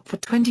non-stop for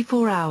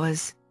 24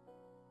 hours.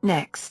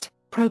 Next,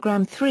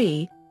 Program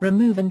 3,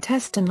 Remove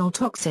Intestinal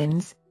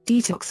Toxins,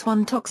 Detox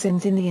 1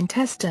 Toxins in the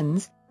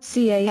Intestines,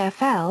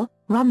 CAFL,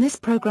 run this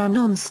program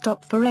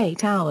non-stop for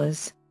 8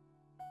 hours.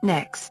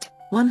 Next,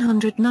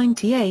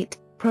 198,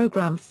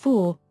 Program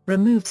 4,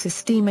 Remove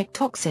Systemic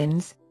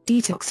Toxins,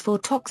 Detox 4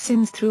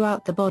 Toxins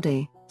throughout the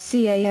body,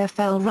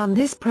 CAFL run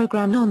this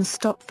program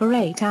non-stop for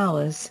 8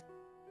 hours.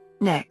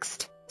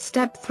 Next,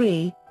 Step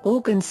 3,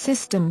 Organ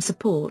System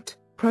Support,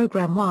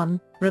 Program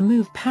 1,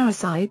 Remove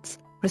Parasites,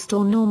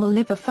 Restore Normal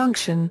Liver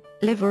Function,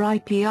 Liver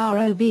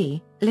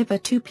IPROV, Liver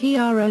 2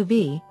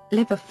 PROV,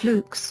 Liver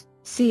Flukes,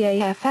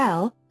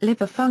 CAFL,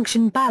 Liver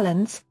Function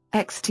Balance,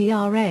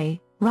 XTRA,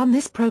 run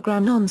this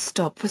program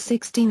non-stop for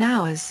 16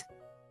 hours.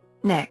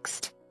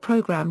 Next,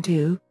 Program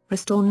 2,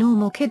 Restore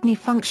Normal Kidney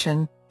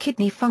Function,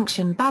 Kidney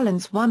Function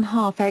Balance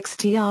 1/2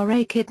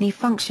 XTRA Kidney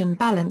Function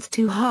Balance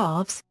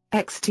 2/2,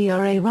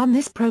 XTRA run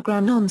this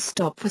program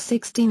non-stop for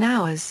 16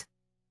 hours.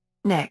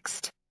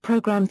 Next,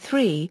 Program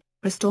 3,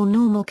 Restore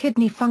Normal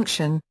Kidney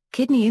Function,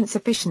 Kidney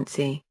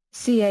Insufficiency,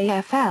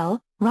 CAFL,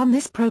 run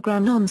this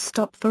program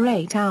non-stop for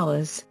 8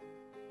 hours.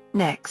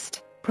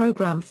 Next,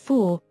 Program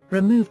 4,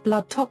 Remove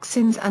Blood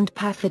Toxins and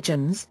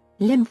Pathogens,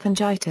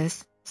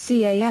 Lymphangitis,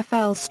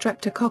 CAFL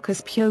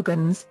Streptococcus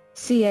pyogenes,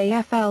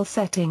 CAFL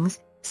Settings,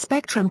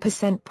 Spectrum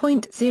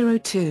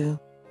 %.02.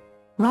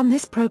 Run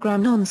this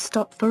program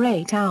non-stop for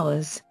 8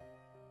 hours.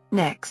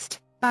 Next,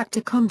 back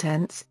to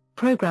contents,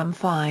 Program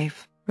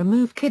 5,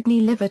 Remove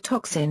Kidney Liver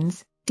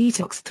Toxins,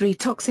 Detox 3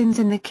 Toxins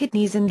in the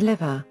Kidneys and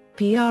Liver,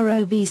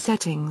 PROV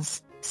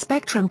Settings,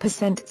 Spectrum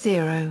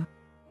 %0.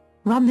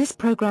 Run this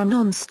program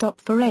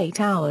non-stop for 8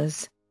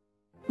 hours.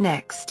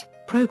 Next,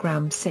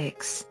 Program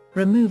 6,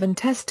 Remove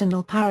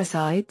Intestinal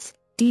Parasites,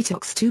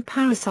 Detox 2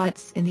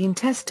 Parasites in the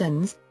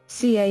Intestines,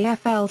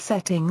 CAFL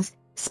Settings,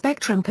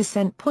 Spectrum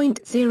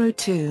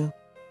 %.02.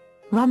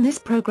 Run this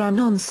program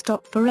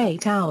non-stop for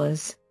 8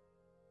 hours.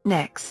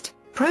 Next,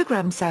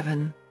 Program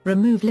 7,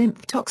 Remove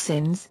Lymph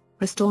Toxins,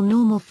 Restore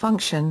Normal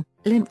Function,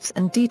 Lymphs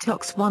and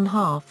Detox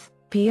 1/2,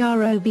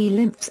 PROV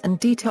Lymphs and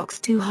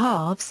Detox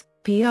 2/2,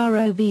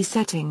 PROV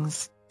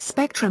Settings,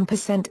 Spectrum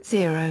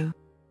 %0.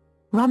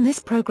 Run this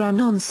program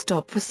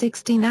non-stop for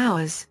 16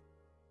 hours.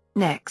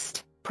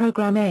 Next,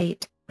 Program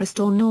 8,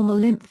 Restore Normal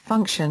Lymph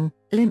Function,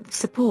 Lymph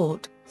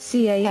Support,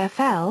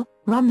 CAFL,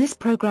 run this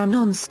program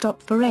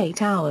non-stop for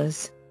 8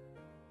 hours.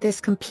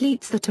 This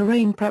completes the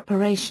terrain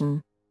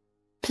preparation.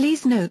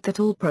 Please note that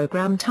all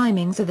program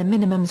timings are the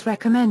minimums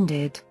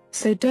recommended,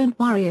 so don't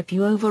worry if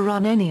you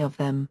overrun any of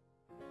them.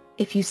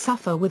 If you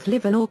suffer with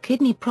liver or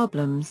kidney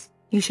problems,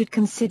 you should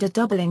consider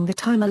doubling the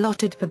time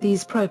allotted for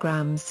these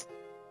programs.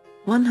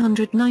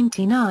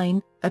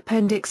 199,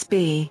 Appendix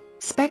B,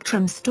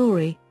 Spectrum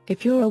Story,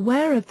 If you're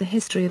aware of the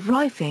history of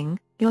rifing,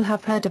 you'll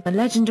have heard of the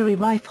legendary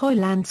Rife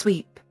Hoyland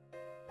sweep.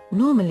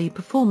 Normally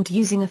performed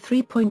using a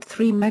 3.3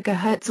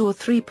 MHz or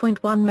 3.1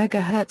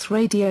 MHz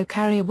radio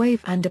carrier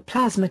wave and a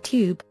plasma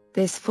tube,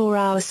 this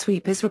 4-hour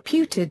sweep is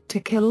reputed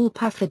to kill all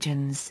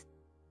pathogens.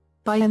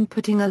 By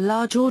inputting a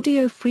large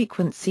audio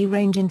frequency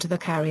range into the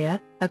carrier,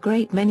 a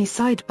great many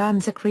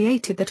sidebands are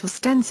created that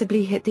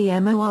ostensibly hit the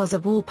MORs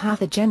of all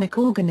pathogenic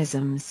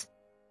organisms.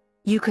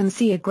 You can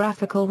see a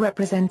graphical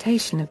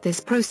representation of this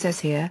process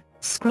here.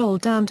 Scroll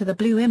down to the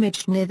blue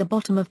image near the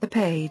bottom of the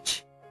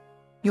page.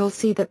 You'll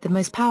see that the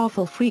most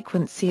powerful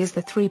frequency is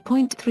the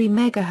 3.3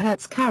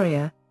 MHz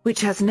carrier,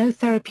 which has no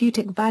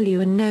therapeutic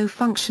value and no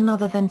function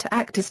other than to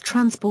act as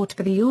transport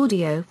for the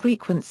audio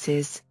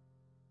frequencies.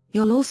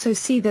 You'll also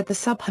see that the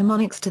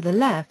subharmonics to the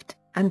left,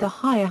 and the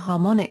higher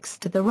harmonics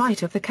to the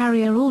right of the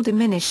carrier all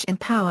diminish in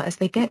power as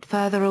they get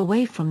further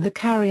away from the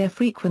carrier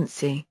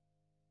frequency.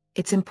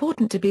 It's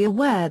important to be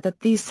aware that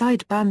these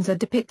sidebands are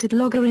depicted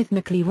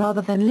logarithmically rather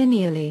than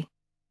linearly.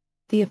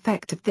 The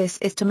effect of this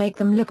is to make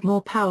them look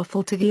more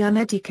powerful to the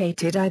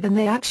uneducated eye than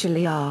they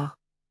actually are.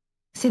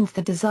 Since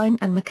the design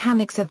and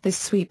mechanics of this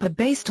sweep are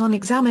based on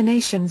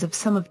examinations of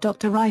some of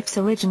Dr. Rife's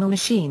original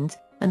machines,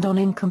 and on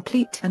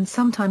incomplete and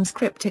sometimes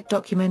cryptic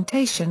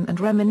documentation and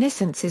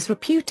reminiscences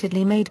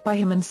reputedly made by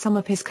him and some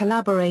of his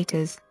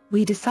collaborators,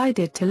 we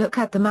decided to look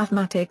at the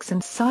mathematics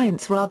and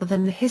science rather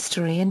than the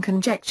history and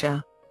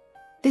conjecture.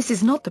 This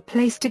is not the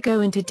place to go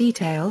into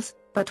details,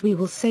 but we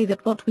will say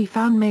that what we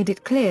found made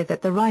it clear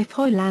that the Rife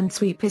Hoyland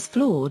sweep is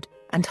flawed,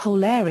 and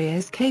whole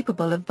areas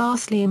capable of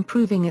vastly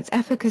improving its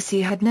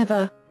efficacy had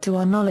never, to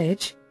our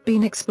knowledge,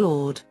 been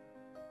explored.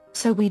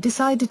 So we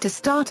decided to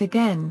start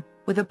again,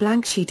 with a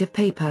blank sheet of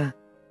paper.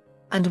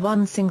 And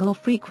one single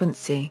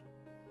frequency.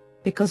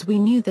 Because we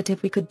knew that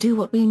if we could do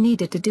what we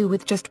needed to do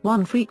with just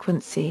one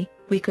frequency,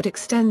 we could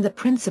extend the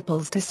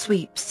principles to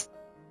sweeps.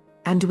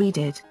 And we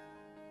did.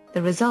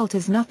 The result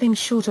is nothing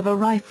short of a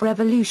Rife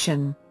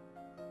revolution.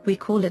 We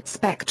call it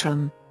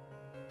spectrum.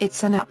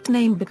 It's an apt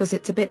name because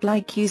it's a bit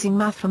like using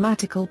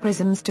mathematical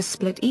prisms to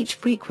split each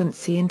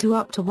frequency into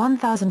up to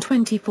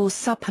 1024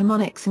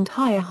 subharmonics and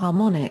higher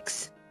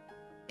harmonics.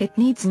 It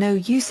needs no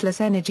useless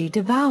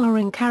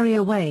energy-devouring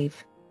carrier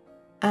wave.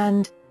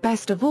 And,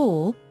 best of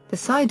all, the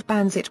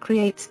sidebands it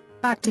creates,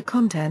 back to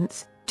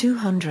contents,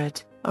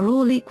 200, are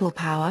all equal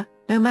power,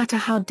 no matter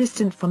how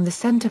distant from the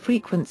center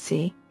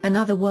frequency,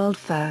 another world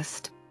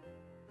first.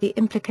 The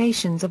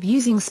implications of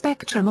using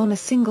spectrum on a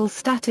single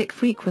static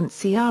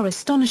frequency are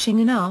astonishing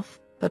enough,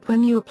 but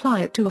when you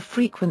apply it to a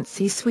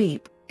frequency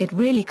sweep, it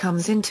really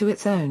comes into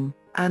its own,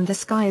 and the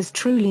sky is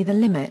truly the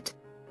limit.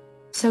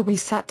 So we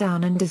sat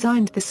down and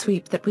designed the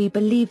sweep that we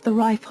believe the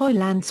Rife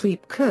Hoyland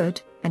sweep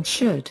could, and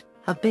should,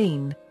 have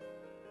been.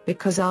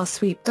 Because our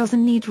sweep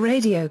doesn't need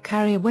radio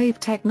carrier wave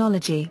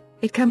technology,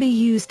 it can be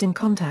used in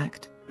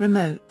contact,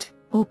 remote,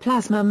 or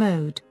plasma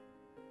mode.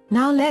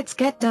 Now let's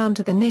get down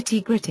to the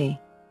nitty-gritty.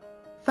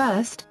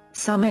 First,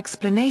 some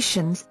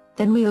explanations,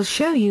 then we'll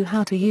show you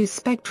how to use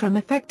spectrum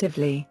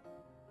effectively.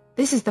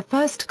 This is the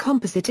first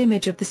composite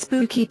image of the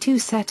Spooky2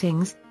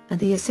 settings, and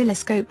the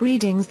oscilloscope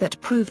readings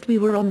that proved we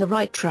were on the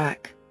right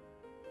track.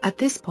 At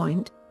this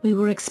point, we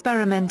were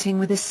experimenting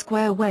with a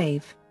square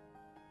wave.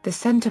 The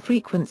center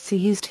frequency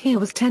used here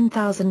was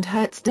 10,000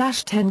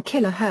 Hz-10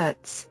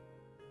 kHz.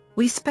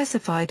 We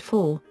specified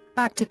 4,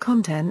 back to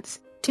contents,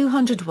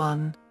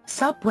 201,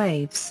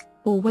 sub-waves,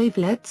 or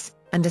wavelets,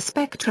 and a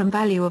spectrum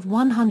value of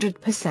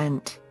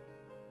 100%.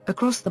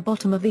 Across the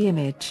bottom of the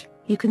image,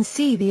 you can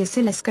see the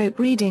oscilloscope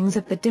readings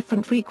of the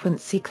different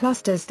frequency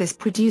clusters this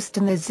produced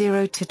in the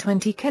 0 to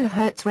 20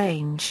 kHz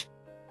range.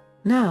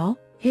 Now,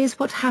 here's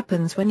what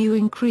happens when you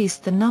increase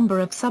the number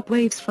of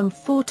subwaves from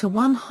 4 to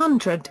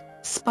 100,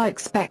 spike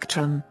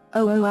spectrum,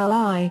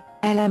 OOLI,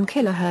 LM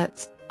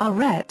kHz,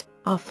 RRET,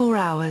 R4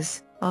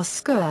 hours, R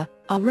square,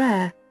 R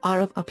rare,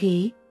 R of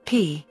P,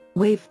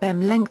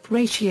 wavebem length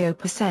ratio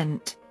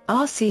 %.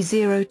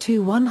 RC0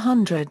 to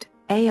 100,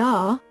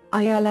 AR,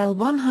 ILL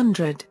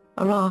 100,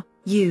 RR,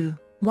 U,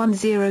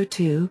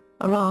 102,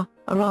 RR,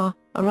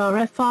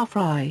 RRFR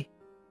fry,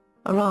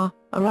 RR,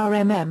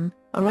 RRMM,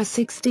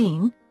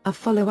 RR16, a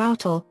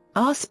follow-outal,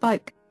 R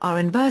spike, R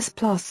inverse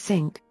plus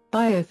sync,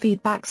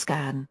 biofeedback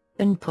scan,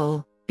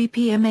 INPUL,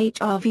 BPM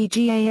HRV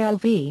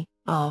GALV,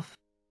 ARV,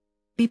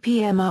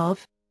 BPM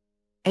ARV,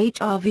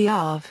 HRV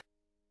ARV,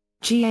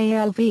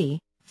 GALV,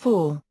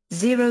 4,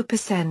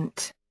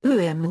 0%,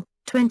 UIM,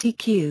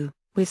 20Q,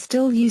 we're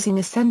still using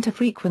a center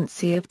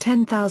frequency of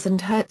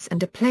 10,000 Hz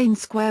and a plain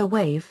square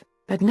wave,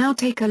 but now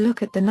take a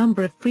look at the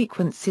number of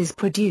frequencies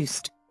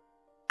produced.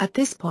 At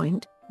this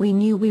point, we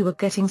knew we were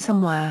getting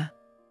somewhere.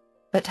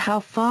 But how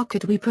far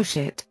could we push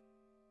it?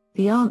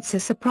 The answer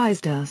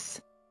surprised us.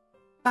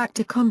 Back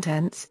to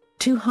contents,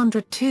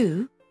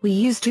 202, we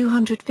used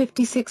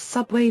 256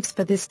 subwaves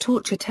for this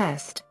torture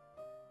test.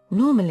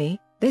 Normally,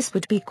 this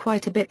would be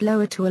quite a bit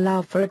lower to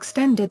allow for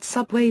extended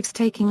subwaves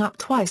taking up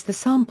twice the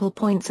sample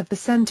points of the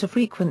center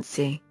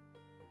frequency.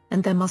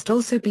 And there must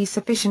also be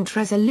sufficient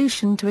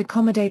resolution to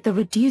accommodate the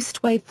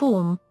reduced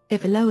waveform,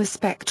 If a lower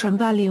spectrum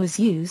value is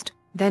used,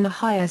 then a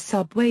higher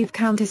sub-wave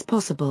count is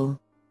possible.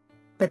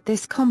 But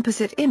this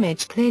composite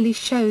image clearly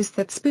shows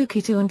that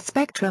Spooky2 and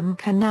Spectrum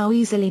can now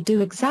easily do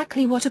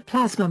exactly what a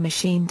plasma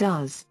machine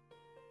does.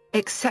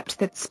 Except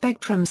that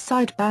Spectrum's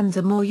sidebands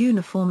are more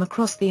uniform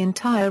across the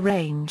entire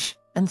range,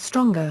 and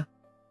stronger.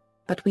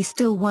 But we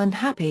still weren't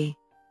happy.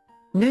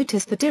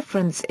 Notice the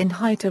difference in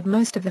height of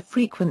most of the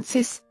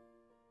frequencies?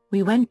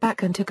 We went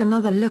back and took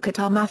another look at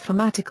our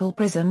mathematical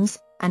prisms,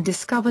 and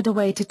discovered a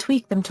way to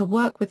tweak them to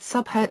work with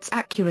subhertz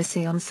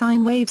accuracy on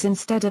sine waves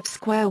instead of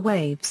square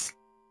waves.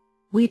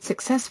 We'd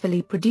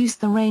successfully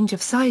produced the range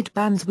of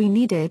sidebands we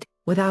needed,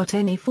 without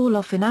any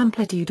fall-off in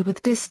amplitude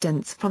with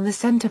distance from the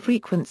center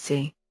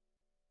frequency.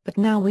 But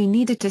now we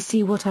needed to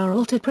see what our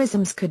altered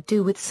prisms could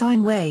do with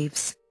sine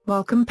waves,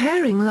 while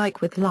comparing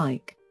like with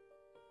like.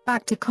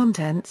 Back to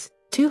contents,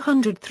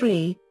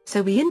 203,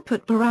 so we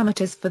input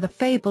parameters for the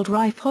fabled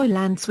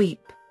Rife-Hoyland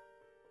sweep.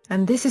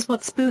 And this is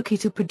what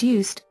Spooky2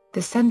 produced.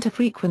 The center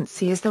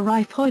frequency is the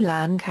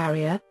Rife-Hoyland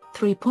carrier,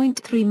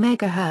 3.3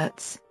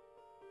 MHz.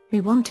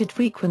 We wanted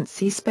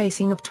frequency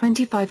spacing of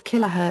 25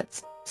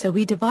 kHz, so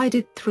we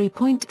divided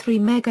 3.3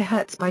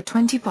 MHz by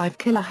 25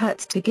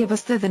 kHz to give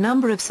us the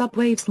number of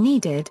subwaves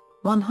needed,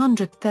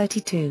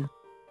 132.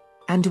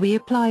 And we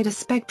applied a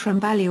spectrum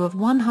value of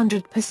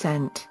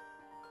 100%.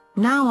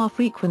 Now our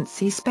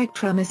frequency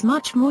spectrum is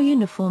much more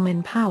uniform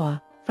in power,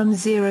 from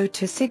 0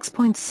 to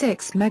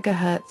 6.6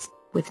 MHz,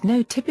 with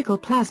no typical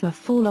plasma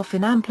fall-off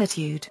in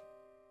amplitude.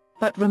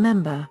 But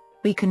remember,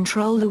 we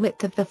control the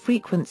width of the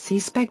frequency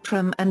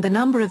spectrum and the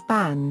number of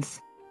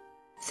bands.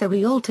 So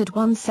we altered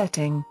one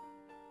setting.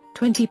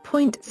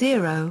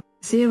 20.0,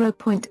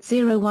 0.01.0,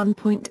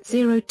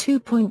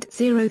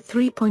 2.0,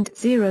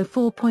 3.0,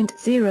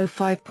 4.0,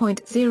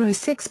 5.0,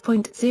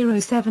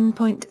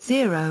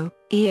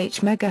 6.0,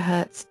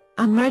 7.0,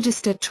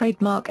 unregistered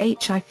trademark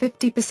HI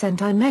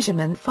 50% I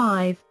measurement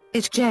 5,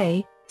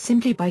 J,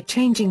 simply by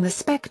changing the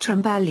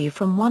spectrum value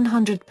from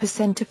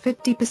 100% to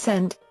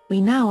 50%,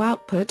 we now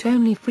output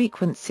only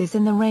frequencies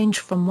in the range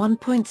from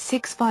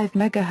 1.65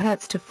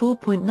 MHz to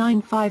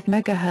 4.95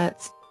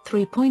 MHz,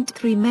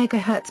 3.3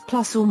 MHz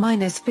plus or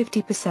minus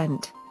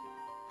 50%.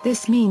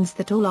 This means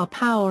that all our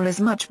power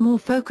is much more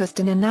focused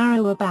in a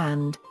narrower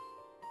band.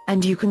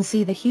 And you can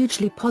see the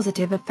hugely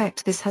positive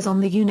effect this has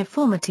on the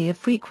uniformity of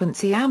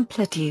frequency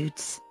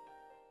amplitudes.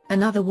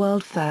 Another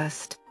world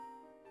first.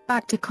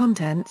 Back to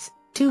contents,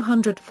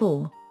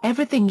 204,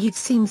 everything you've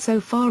seen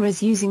so far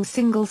is using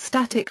single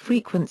static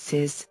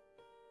frequencies.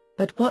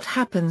 But what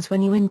happens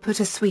when you input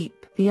a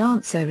sweep? The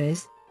answer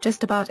is,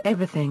 just about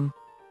everything.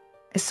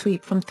 A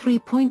sweep from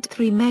 3.3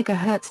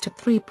 MHz to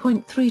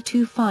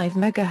 3.325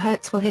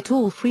 MHz will hit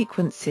all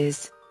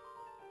frequencies.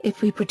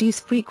 If we produce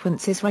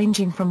frequencies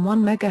ranging from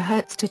 1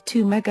 MHz to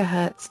 2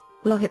 MHz,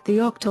 we'll hit the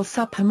octal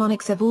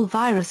subharmonics of all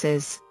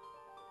viruses.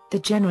 The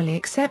generally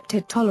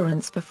accepted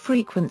tolerance for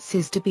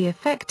frequencies to be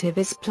effective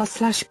is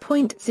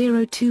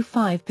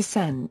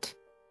 +/.025%.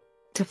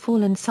 To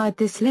fall inside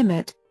this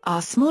limit,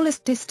 our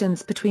smallest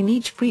distance between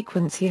each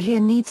frequency here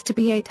needs to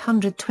be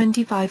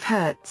 825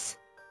 Hz.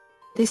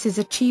 This is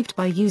achieved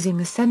by using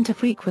a center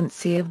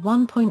frequency of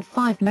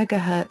 1.5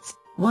 MHz,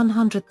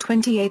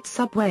 128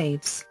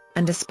 subwaves,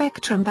 and a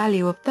spectrum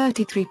value of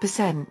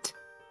 33%.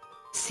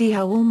 See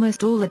how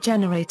almost all the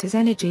generator's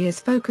energy is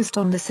focused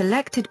on the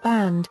selected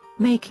band,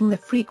 making the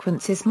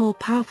frequencies more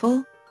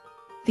powerful?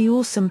 The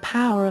awesome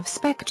power of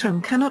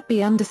spectrum cannot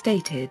be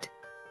understated.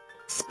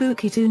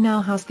 Spooky2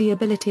 now has the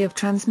ability of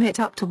transmit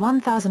up to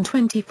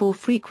 1024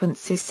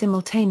 frequencies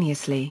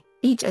simultaneously,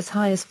 each as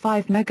high as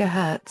 5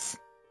 MHz.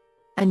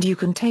 And you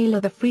can tailor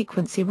the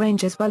frequency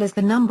range as well as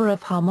the number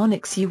of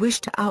harmonics you wish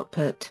to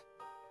output.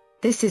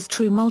 This is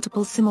true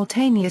multiple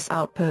simultaneous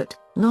output,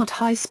 not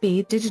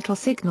high-speed digital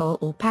signal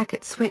or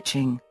packet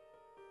switching.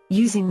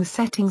 Using the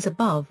settings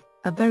above,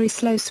 a very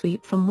slow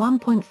sweep from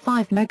 1.5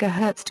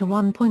 MHz to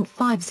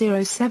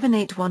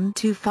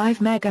 1.5078125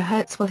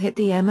 MHz will hit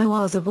the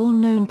MORs of all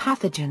known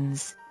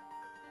pathogens.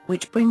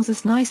 Which brings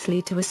us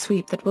nicely to a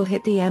sweep that will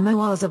hit the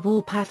MORs of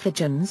all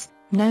pathogens,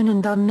 known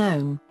and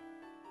unknown.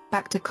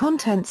 Back to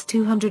contents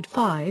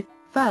 205,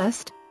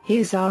 first,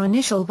 here's our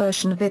initial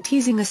version of it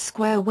using a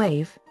square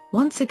wave.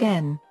 Once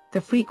again,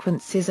 the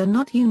frequencies are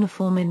not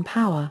uniform in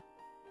power.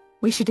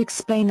 We should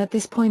explain at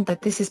this point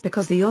that this is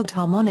because the odd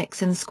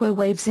harmonics in square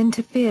waves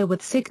interfere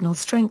with signal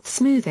strength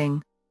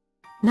smoothing.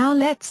 Now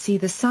let's see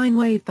the sine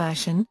wave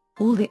version.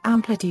 All the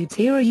amplitudes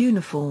here are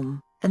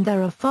uniform, and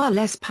there are far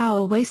less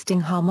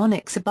power-wasting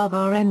harmonics above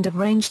our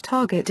end-of-range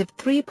target of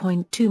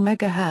 3.2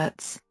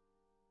 MHz.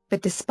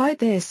 But despite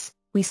this,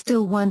 we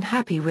still weren't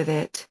happy with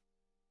it.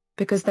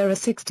 Because there are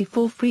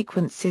 64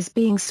 frequencies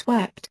being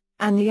swept,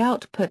 and the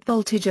output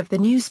voltage of the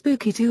new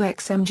Spooky2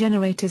 XM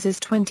generators is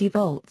 20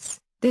 volts,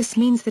 this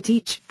means that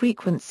each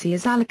frequency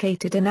is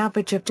allocated an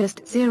average of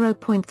just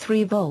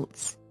 0.3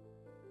 volts.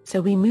 So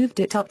we moved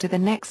it up to the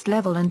next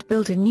level and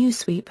built a new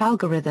sweep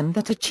algorithm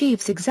that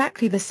achieves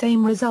exactly the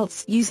same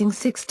results using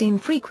 16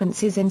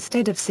 frequencies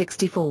instead of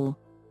 64.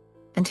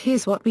 And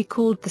here's what we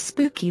called the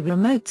Spooky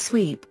Remote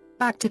Sweep.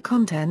 Back to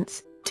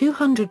contents,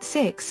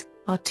 206,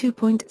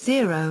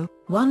 R2.0,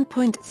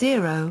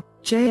 1.0,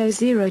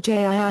 J00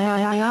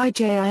 JIIII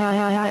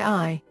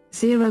JIIII,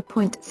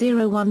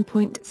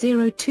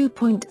 0.01.0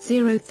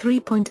 2.0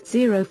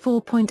 3.0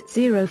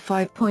 4.0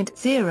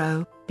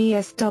 5.0,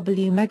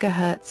 BSW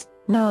MHz.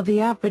 Now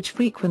the average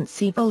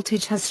frequency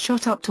voltage has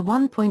shot up to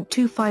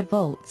 1.25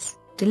 volts,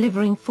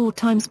 delivering 4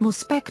 times more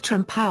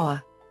spectrum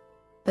power.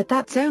 But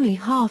that's only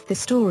half the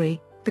story,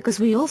 because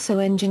we also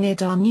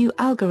engineered our new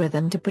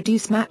algorithm to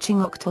produce matching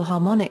octal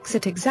harmonics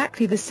at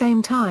exactly the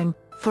same time.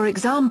 For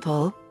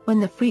example, when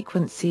the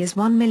frequency is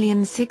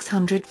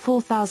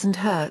 1,604,000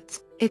 Hz,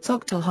 its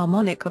octal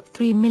harmonic of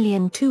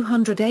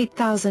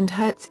 3,208,000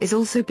 Hz is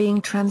also being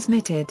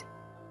transmitted.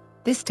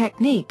 This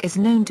technique is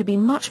known to be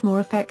much more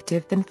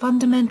effective than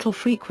fundamental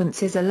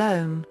frequencies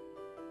alone.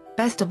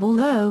 Best of all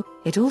though,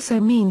 it also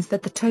means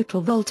that the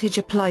total voltage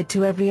applied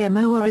to every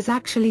MOR is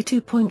actually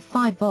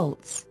 2.5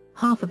 volts,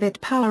 half of it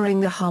powering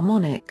the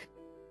harmonic.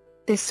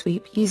 This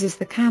sweep uses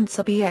the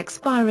Cancer BX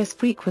virus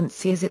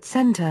frequency as its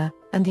center,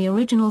 and the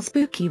original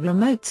Spooky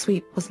remote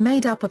sweep was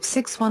made up of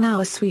 6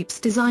 one-hour sweeps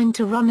designed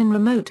to run in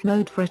remote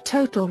mode for a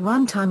total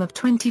runtime of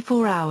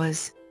 24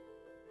 hours.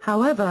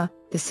 However,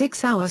 the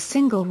 6-hour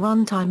single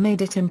runtime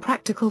made it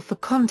impractical for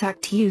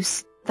contact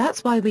use,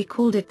 that's why we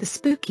called it the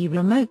Spooky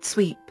remote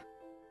sweep.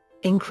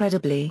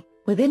 Incredibly,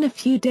 within a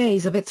few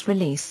days of its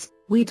release,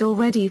 we'd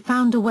already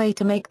found a way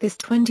to make this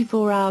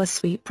 24-hour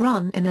sweep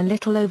run in a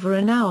little over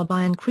an hour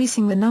by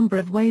increasing the number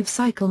of wave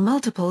cycle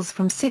multiples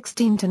from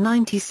 16 to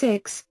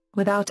 96,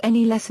 without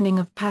any lessening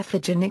of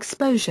pathogen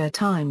exposure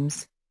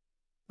times.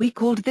 We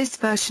called this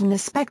version the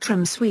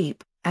Spectrum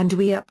Sweep, and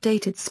we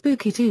updated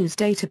Spooky2's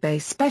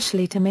database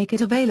specially to make it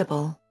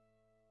available.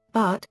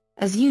 But,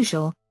 as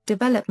usual,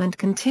 development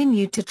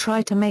continued to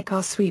try to make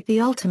our sweep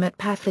the ultimate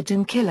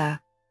pathogen killer.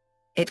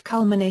 It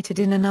culminated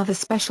in another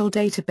special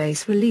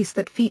database release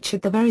that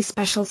featured the very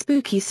special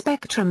Spooky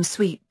Spectrum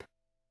Sweep.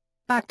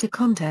 Back to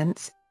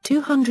contents,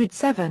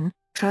 207,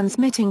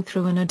 transmitting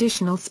through an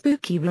additional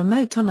Spooky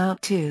remote on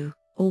out 2,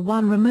 or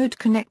one remote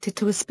connected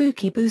to a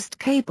Spooky boost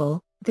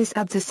cable. This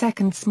adds a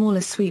second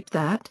smaller sweep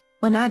that,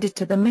 when added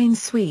to the main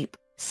sweep,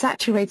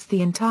 saturates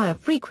the entire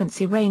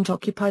frequency range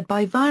occupied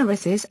by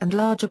viruses and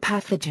larger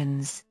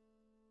pathogens.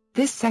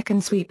 This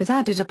second sweep is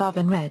added above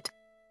in red.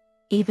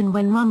 Even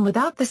when run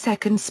without the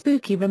second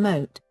Spooky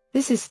remote,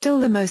 this is still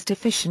the most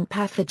efficient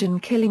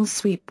pathogen-killing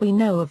sweep we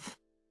know of.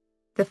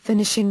 The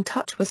finishing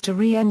touch was to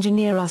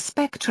re-engineer our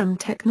spectrum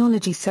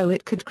technology so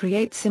it could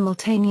create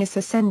simultaneous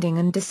ascending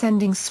and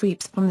descending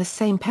sweeps from the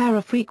same pair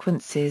of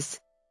frequencies.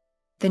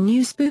 The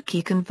new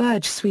Spooky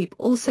Converge sweep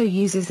also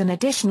uses an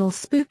additional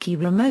Spooky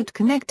remote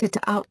connected to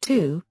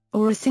out2,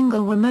 or a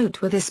single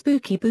remote with a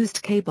Spooky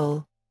boost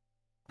cable.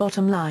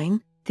 Bottom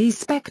line, these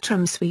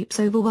spectrum sweeps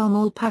overwhelm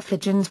all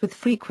pathogens with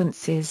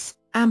frequencies,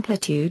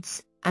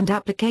 amplitudes, and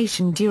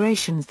application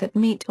durations that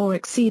meet or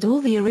exceed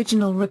all the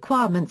original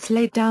requirements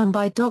laid down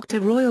by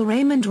Dr. Royal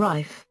Raymond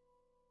Rife.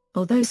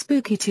 Although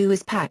Spooky2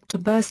 is packed to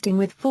bursting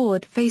with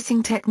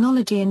forward-facing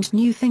technology and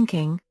new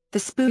thinking, the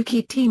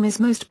Spooky team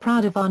is most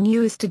proud of our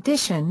newest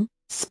addition,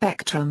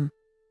 Spectrum.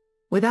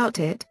 Without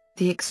it,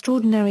 the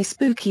extraordinary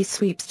Spooky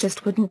sweeps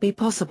just wouldn't be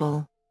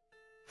possible.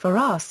 For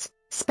us,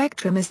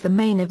 Spectrum is the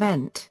main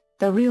event,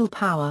 the real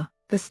power,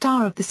 the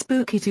star of the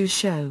Spooky2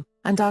 show,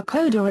 and our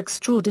coder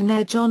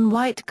extraordinaire John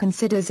White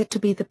considers it to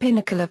be the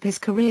pinnacle of his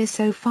career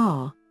so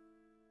far.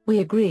 We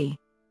agree.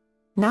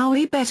 Now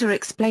we better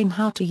explain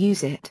how to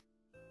use it.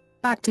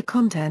 Back to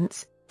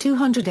contents,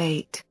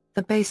 208,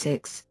 the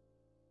basics.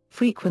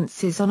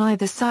 Frequencies on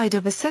either side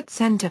of a set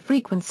center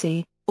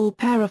frequency, or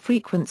pair of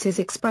frequencies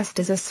expressed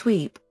as a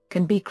sweep,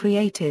 can be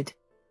created.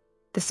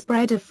 The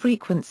spread of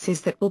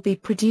frequencies that will be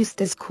produced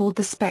is called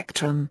the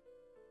spectrum.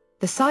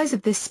 The size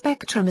of this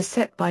spectrum is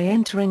set by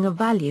entering a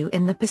value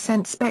in the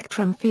percent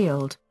spectrum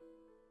field.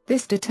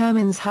 This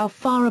determines how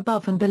far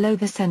above and below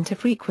the center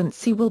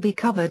frequency will be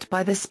covered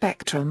by the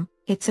spectrum.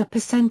 It's a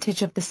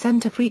percentage of the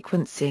center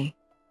frequency.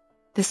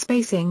 The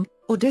spacing,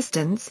 or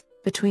distance,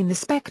 between the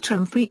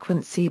spectrum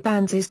frequency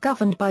bands is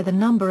governed by the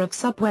number of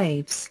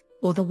subwaves,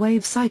 or the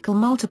wave cycle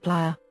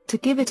multiplier, to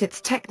give it its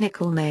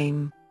technical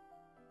name.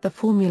 The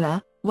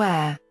formula,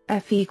 where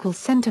F equals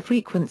center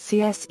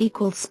frequency, S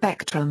equals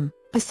spectrum,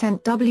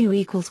 percent W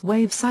equals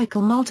wave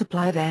cycle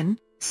multiplier, then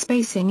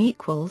spacing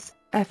equals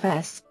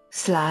Fs /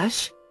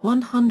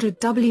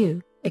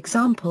 100W.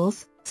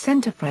 Examples: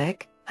 center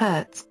frec,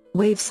 Hertz,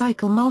 wave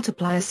cycle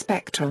multiplier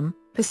spectrum,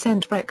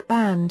 percent rec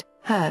band,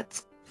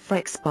 Hertz,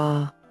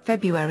 frexbar.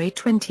 February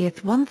 20,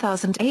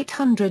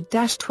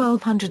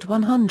 1800-1200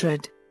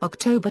 100,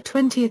 October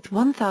 20,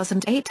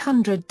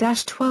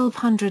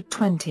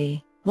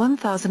 1800-1220,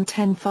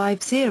 1010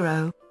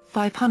 50,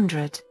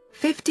 500,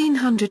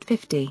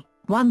 1550,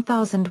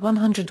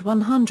 1100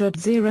 100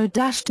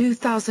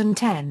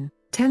 0-2010,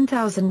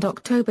 10,000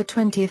 October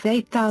 20,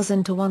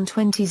 8000 to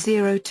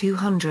 120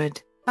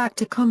 200. Back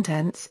to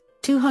contents,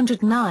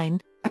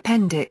 209,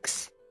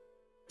 Appendix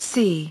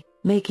C,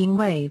 Making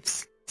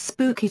Waves.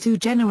 Spooky2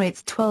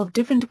 generates 12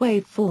 different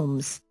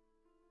waveforms.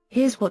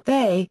 Here's what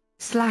they,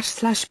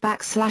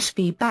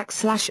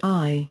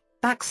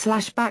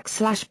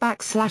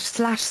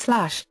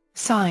 //v/i/////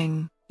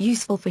 Sign,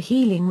 useful for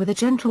healing with a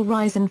gentle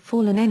rise and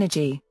fall in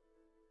energy.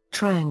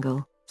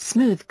 Triangle,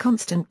 smooth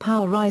constant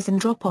power rise and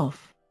drop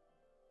off.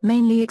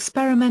 Mainly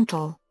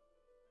experimental.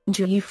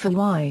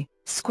 Y,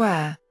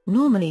 square,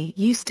 normally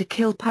used to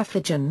kill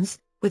pathogens,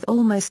 with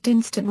almost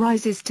instant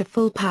rises to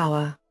full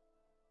power.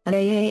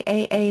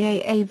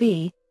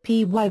 AAAAAAV,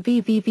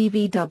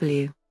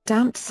 PYVVVVW,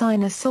 damped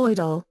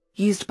sinusoidal,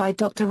 used by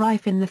Dr.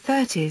 Rife in the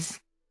 30s.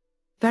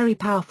 Very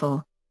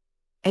powerful.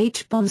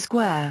 H-bomb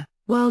square,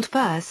 world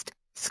first,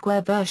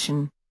 square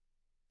version.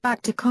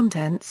 Back to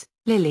contents,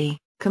 Lily,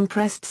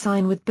 compressed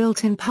sine with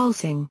built-in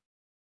pulsing.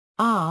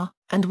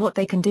 And what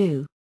they can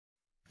do.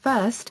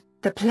 First,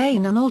 the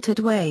plain unaltered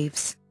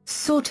waves,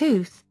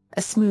 sawtooth,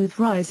 a smooth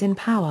rise in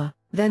power,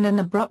 then an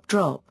abrupt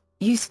drop,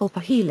 useful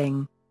for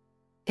healing.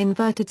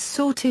 Inverted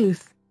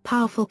sawtooth,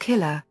 powerful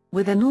killer,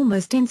 with an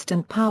almost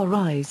instant power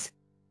rise.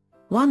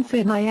 1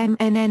 fin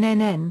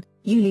IMNNNN,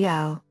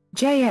 ULL,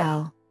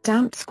 JL,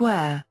 damped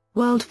square,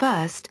 world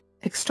first,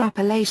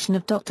 extrapolation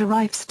of Dr.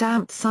 Rife's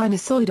damped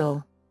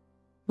sinusoidal.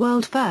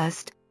 World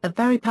first, a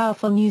very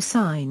powerful new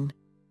sign.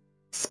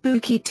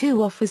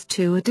 Spooky2 offers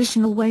 2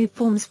 additional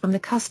waveforms from the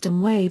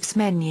custom waves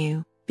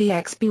menu,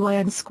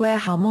 BXBY and square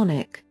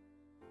harmonic.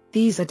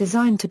 These are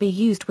designed to be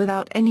used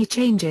without any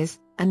changes,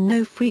 and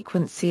no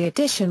frequency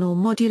addition or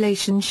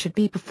modulation should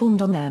be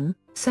performed on them,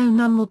 so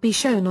none will be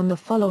shown on the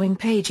following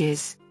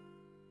pages.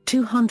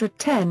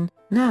 210,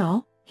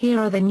 now, here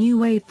are the new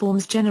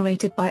waveforms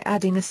generated by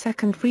adding a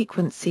second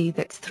frequency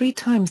that's 3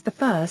 times the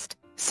first,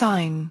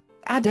 sine,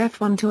 add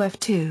F1 to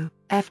F2,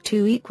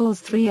 F2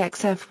 equals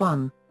 3x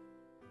F1.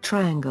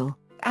 Triangle,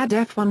 add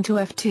F1 to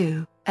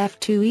F2,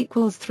 F2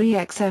 equals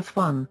 3x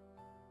F1.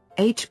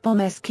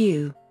 H-bomb SQ,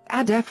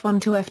 add F1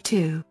 to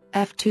F2,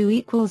 F2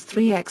 equals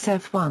 3x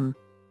F1.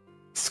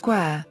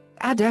 Square,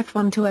 add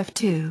F1 to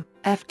F2,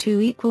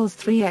 F2 equals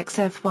 3x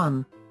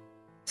F1.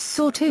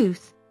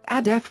 Sawtooth,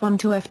 add F1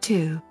 to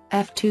F2,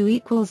 F2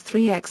 equals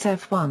 3x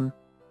F1.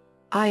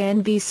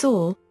 INV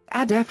saw,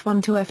 add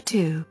F1 to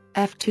F2,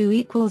 F2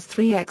 equals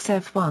 3x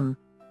F1.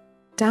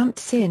 Damped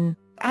sin,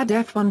 add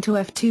F1 to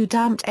F2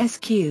 damped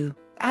SQ,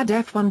 add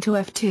F1 to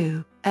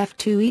F2,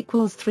 F2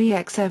 equals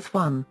 3x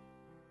F1.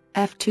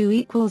 F2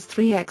 equals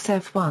 3x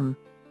F1.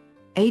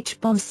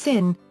 H-bomb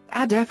sin,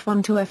 add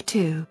F1 to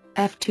F2,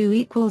 F2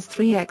 equals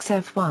 3x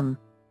F1.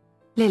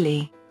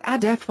 Lily,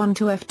 add F1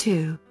 to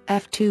F2,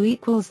 F2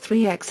 equals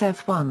 3x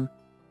F1.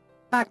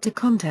 Back to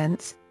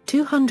contents,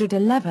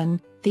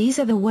 211, these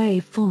are the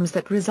waveforms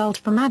that result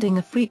from adding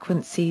a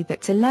frequency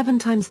that's 11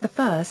 times the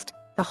first,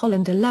 the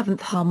Holland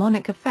 11th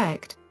harmonic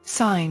effect,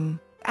 sine,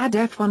 add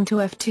F1 to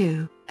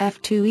F2,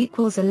 F2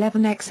 equals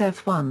 11x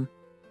F1.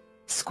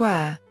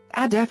 Square,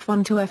 add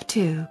F1 to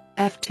F2,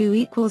 F2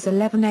 equals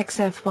 11x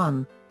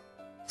F1.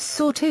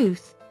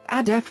 Sawtooth,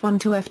 add F1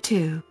 to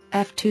F2,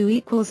 F2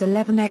 equals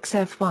 11x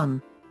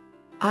F1.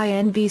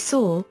 INV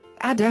saw,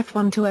 add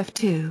F1 to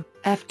F2,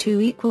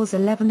 F2 equals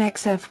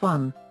 11x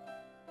F1.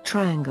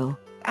 Triangle,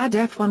 add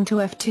F1 to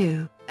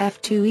F2,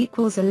 F2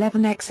 equals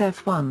 11x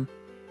F1.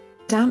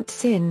 Damped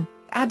sin,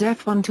 add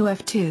F1 to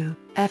F2,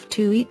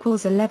 F2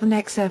 equals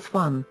 11x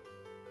F1.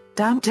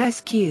 Damped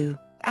SQ,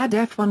 add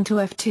F1 to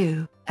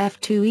F2,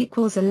 F2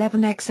 equals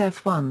 11x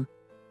F1.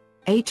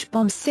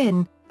 H-bomb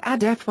sin,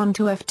 add F1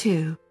 to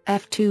F2,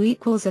 F2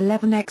 equals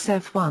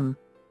 11x F1.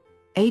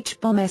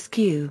 H-bomb SQ,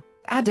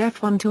 add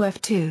F1 to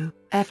F2,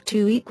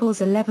 F2 equals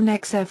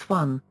 11x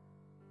F1.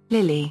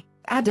 Lily,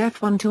 add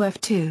F1 to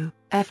F2,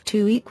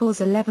 F2 equals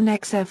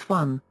 11x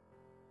F1.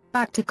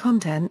 Back to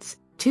contents,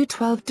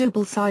 212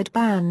 double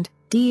sideband,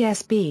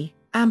 DSB,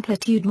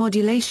 amplitude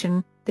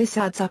modulation, this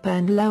adds upper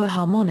and lower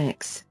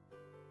harmonics.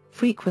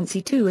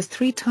 Frequency 2 is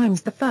 3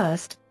 times the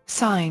first,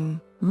 sine,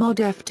 mod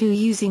F2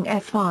 using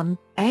F1,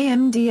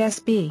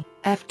 AMDSB,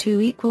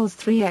 F2 equals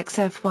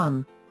 3x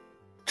F1.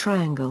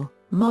 Triangle,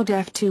 mod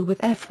F2 with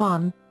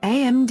F1,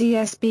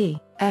 AMDSB,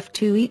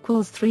 F2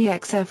 equals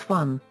 3x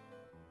F1.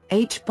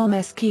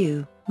 H-bomb SQ,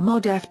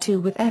 mod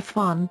F2 with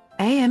F1,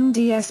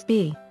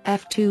 AMDSB,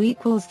 F2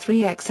 equals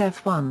 3x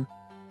F1.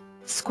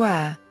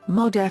 Square,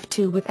 mod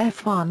F2 with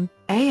F1,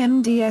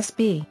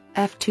 AMDSB,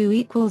 F2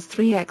 equals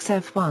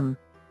 3x F1.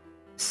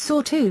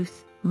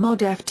 Sawtooth, mod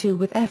F2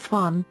 with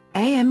F1,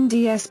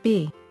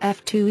 AMDSB,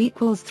 F2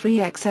 equals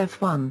 3x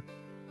F1.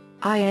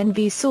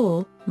 INV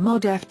saw,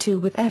 mod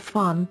F2 with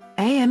F1,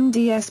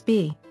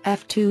 AMDSB,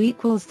 F2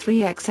 equals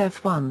 3x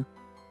F1.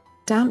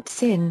 Damped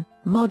sin,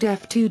 mod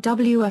F2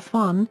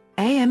 WF1,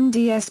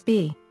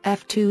 AMDSB,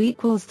 F2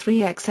 equals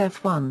 3x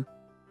F1.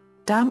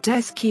 Damped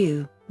SQ,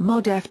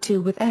 mod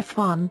F2 with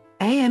F1,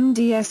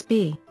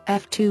 AMDSB,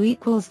 F2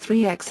 equals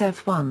 3x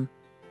F1.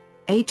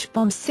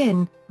 H-bomb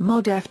sin,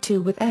 mod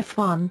F2 with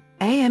F1,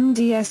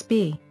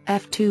 AMDSB,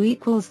 F2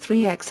 equals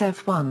 3x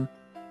F1.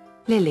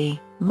 Lily,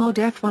 mod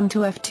F1 to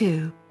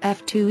F2,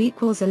 F2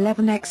 equals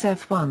 11x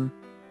F1.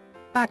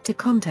 Back to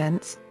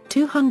contents,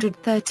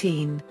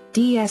 213,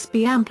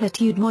 DSB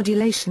amplitude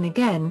modulation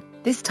again,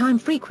 this time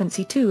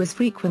frequency 2 is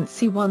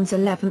frequency 1's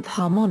 11th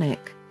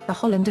harmonic, the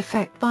Holland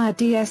effect via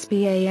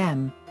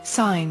DSB-AM,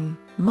 sine,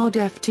 mod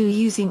F2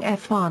 using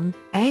F1,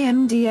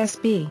 AM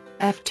DSB,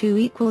 F2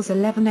 equals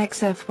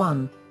 11x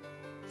F1.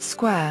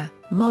 Square,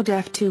 mod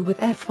F2 with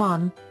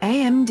F1,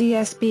 AM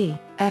DSB,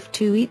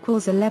 F2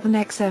 equals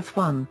 11x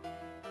F1.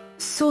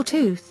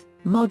 Sawtooth,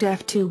 mod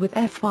F2 with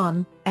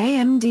F1,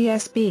 AM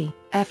DSB,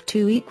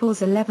 F2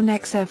 equals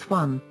 11x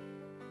F1.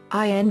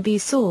 INV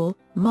saw,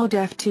 mod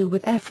F2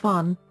 with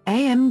F1,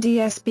 AM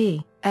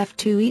DSB,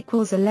 F2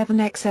 equals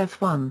 11x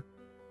F1.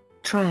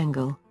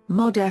 Triangle,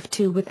 mod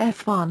F2 with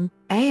F1,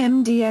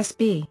 AM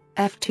DSB,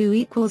 F2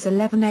 equals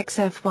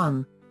 11x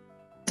F1.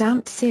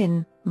 Damped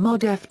sin,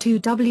 mod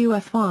F2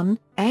 WF1,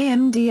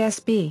 AM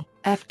DSB,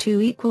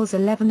 F2 equals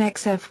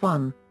 11x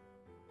F1.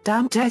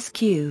 Damped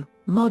SQ,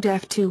 mod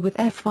F2 with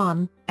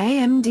F1,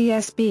 AM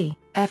DSB,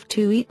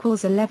 F2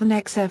 equals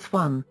 11x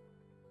F1.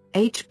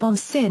 H-bomb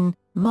sin,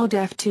 mod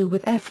F2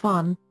 with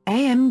F1,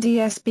 AM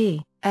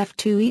DSB,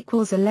 F2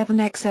 equals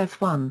 11x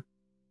F1.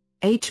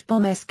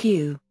 H-bomb SQ,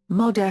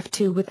 mod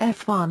F2 with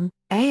F1,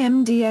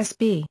 AM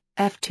DSB,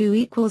 F2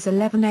 equals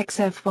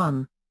 11x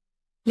F1.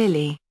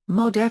 Lily,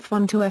 mod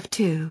F1 to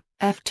F2,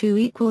 F2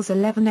 equals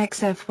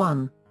 11x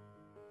F1.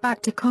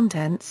 Back to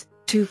contents,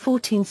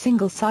 214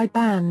 single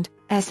sideband,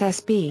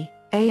 SSB,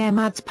 AM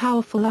adds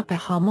powerful upper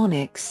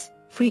harmonics,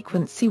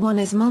 frequency 1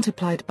 is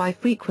multiplied by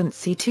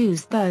frequency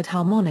 2's third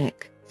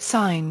harmonic,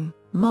 sine,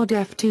 mod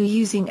F2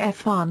 using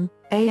F1,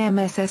 AM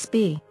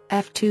SSB,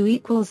 F2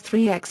 equals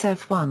 3x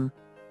F1.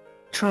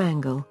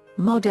 Triangle,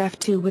 mod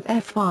F2 with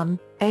F1,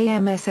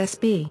 AM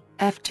SSB,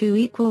 F2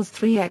 equals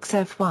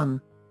 3x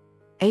F1.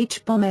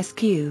 H-bomb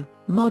SQ,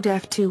 mod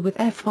F2 with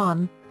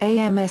F1,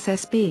 AM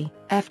SSB,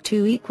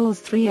 F2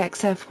 equals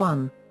 3x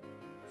F1.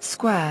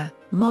 Square,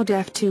 mod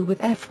F2 with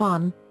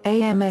F1,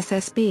 AM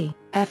SSB,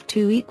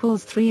 F2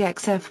 equals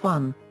 3x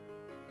F1.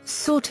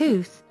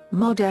 Sawtooth,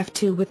 mod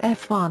F2 with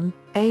F1,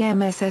 AM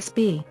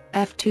SSB,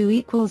 F2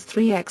 equals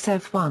 3x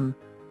F1.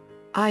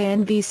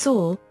 INV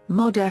saw,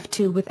 mod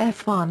F2 with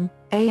F1,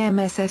 AM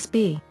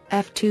SSB,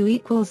 F2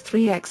 equals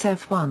 3x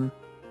F1.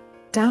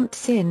 Damped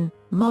sin,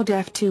 mod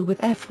F2 with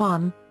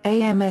F1,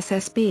 AM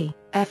SSB,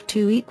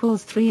 F2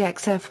 equals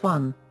 3x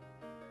F1.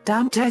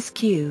 Damped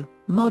SQ,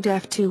 mod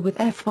F2 with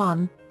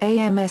F1,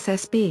 AM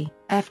SSB,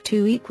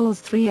 F2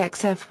 equals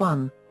 3x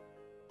F1.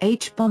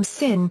 H-bomb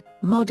sin,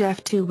 mod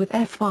F2 with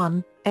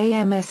F1,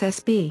 AM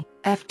SSB,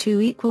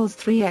 F2 equals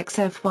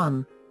 3x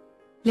F1.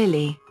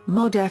 Lily,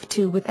 mod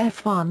F2 with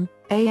F1,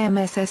 AM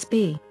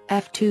SSB,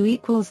 F2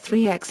 equals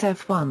 3x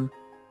F1.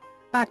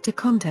 Back to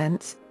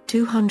contents,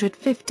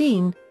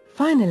 215,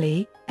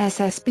 finally,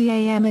 SSB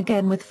AM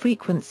again with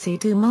frequency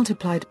 2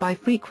 multiplied by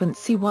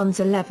frequency 1's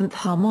 11th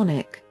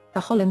harmonic, the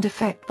Holland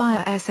effect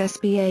via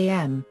SSB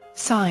AM,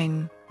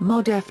 sine,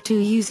 mod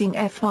F2 using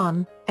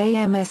F1,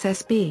 AM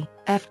SSB,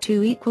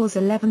 F2 equals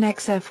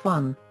 11x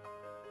F1.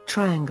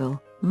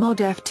 Triangle, mod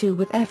F2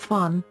 with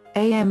F1,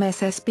 AM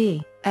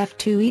SSB,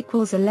 F2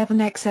 equals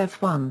 11x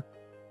F1.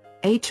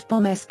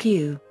 H-bomb SQ,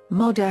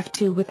 mod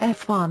F2 with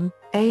F1,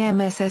 AM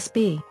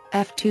SSB,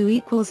 F2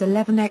 equals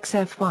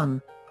 11x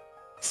F1.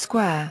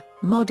 Square,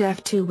 mod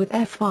F2 with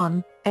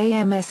F1,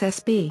 AM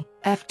SSB,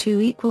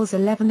 F2 equals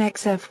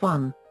 11x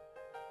F1.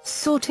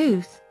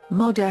 Sawtooth,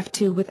 mod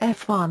F2 with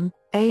F1,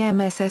 AM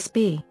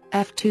SSB,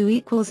 F2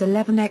 equals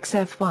 11x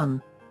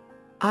F1.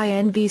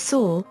 INV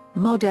saw,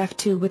 mod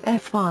F2 with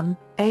F1,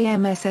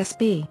 AM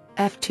SSB,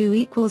 F2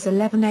 equals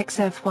 11x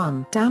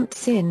F1. Damped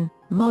sin,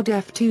 mod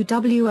F2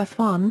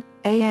 WF1,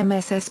 AM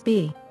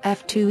SSB,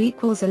 F2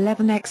 equals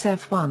 11x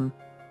F1.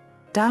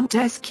 Damped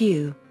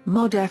SQ,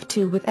 mod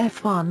F2 with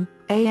F1,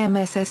 AM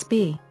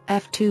SSB,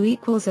 F2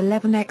 equals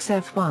 11x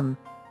F1.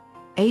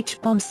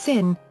 H-bomb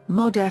sin,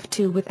 mod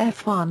F2 with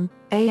F1,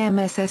 AM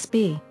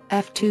SSB,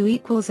 F2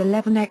 equals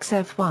 11x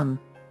F1.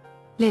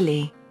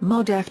 Lily,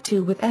 mod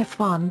F2 with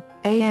F1,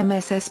 AM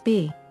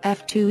SSB,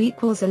 F2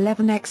 equals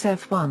 11x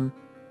F1.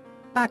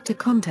 Back to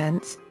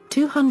contents,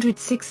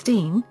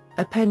 216,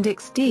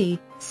 Appendix D,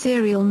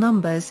 serial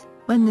numbers.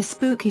 When the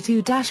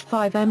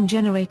Spooky2-5M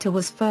generator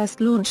was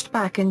first launched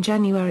back in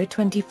January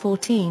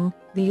 2014,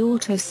 the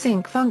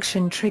auto-sync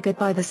function triggered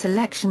by the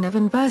selection of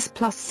inverse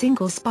plus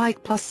sync or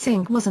spike plus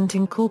sync wasn't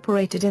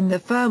incorporated in the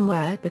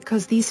firmware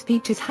because these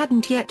features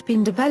hadn't yet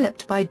been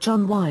developed by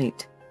John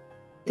White.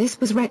 This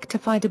was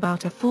rectified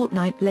about a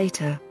fortnight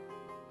later.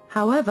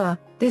 However,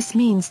 this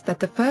means that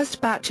the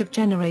first batch of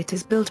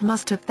generators built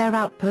must have their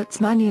outputs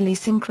manually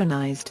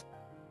synchronized.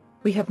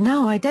 We have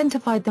now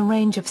identified the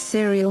range of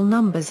serial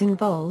numbers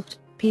involved,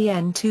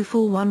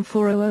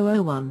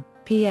 PN2414001,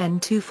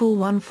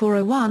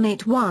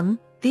 PN241408181,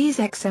 these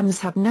XMs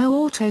have no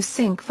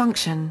auto-sync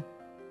function.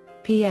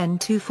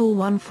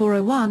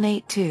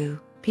 PN241408182,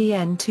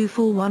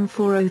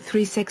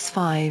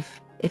 PN241403665,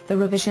 if the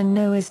revision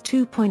no is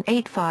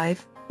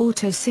 2.85,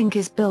 auto-sync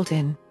is built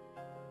in.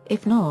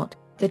 If not,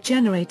 the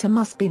generator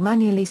must be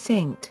manually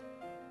synced.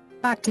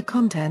 Back to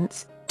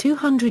contents,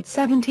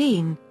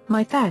 217,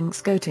 my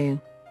thanks go to.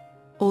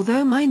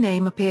 Although my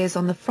name appears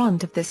on the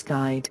front of this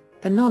guide,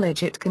 The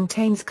knowledge it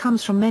contains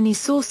comes from many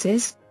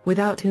sources,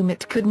 without whom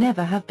it could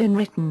never have been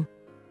written.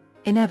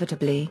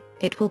 Inevitably,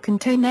 it will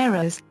contain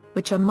errors,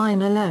 which are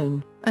mine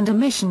alone, and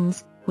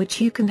omissions, which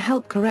you can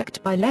help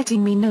correct by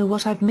letting me know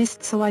what I've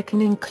missed so I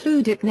can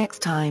include it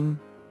next time.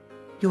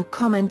 Your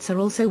comments are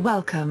also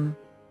welcome.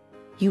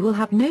 You will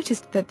have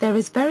noticed that there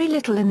is very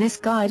little in this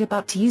guide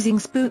about using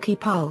Spooky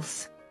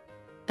Pulse.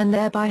 And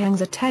thereby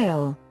hangs a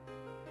tale.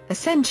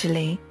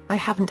 Essentially, I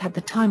haven't had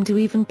the time to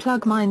even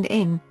plug mine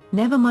in,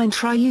 never mind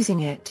try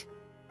using it.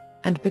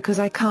 And because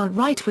I can't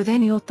write with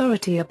any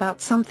authority about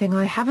something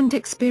I haven't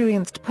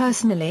experienced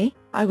personally,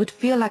 I would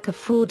feel like a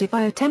fraud if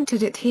I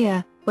attempted it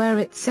here, where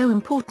it's so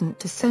important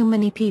to so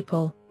many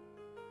people.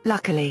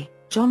 Luckily,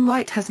 John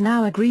White has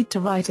now agreed to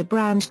write a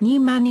brand new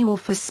manual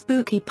for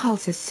Spooky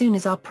Pulse as soon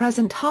as our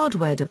present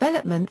hardware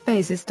development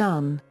phase is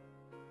done.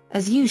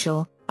 As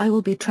usual, I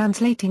will be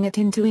translating it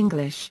into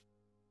English.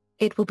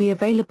 It will be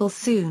available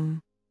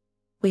soon.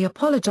 We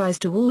apologize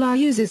to all our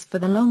users for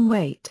the long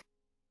wait.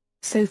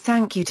 So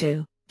thank you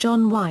to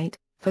John White,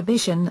 for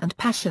vision and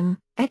passion,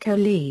 Echo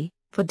Lee,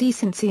 for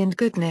decency and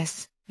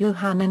goodness,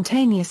 Johan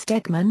Antonius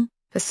Stegman,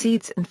 for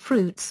seeds and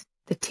fruits,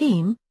 the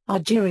team,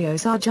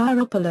 Argyrios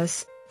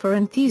Argyropoulos, for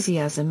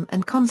enthusiasm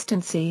and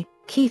constancy,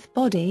 Keith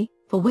Body,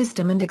 for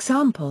wisdom and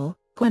example,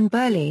 Gwen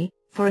Burley,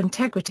 for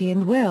integrity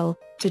and will,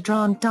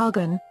 Jadran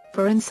Dargan,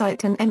 for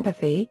insight and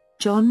empathy,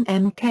 John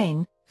M.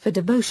 Kane, for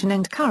devotion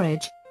and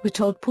courage,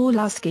 Witold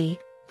Pawlowski,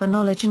 for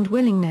knowledge and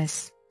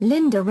willingness,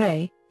 Linda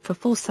Ray, for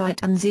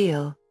foresight and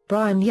zeal,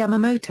 Brian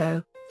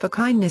Yamamoto, for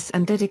kindness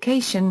and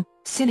dedication,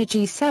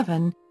 Synergy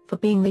 7, for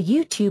being the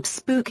YouTube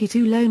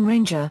Spooky2 Lone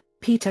Ranger,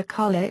 Peter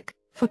Karlik,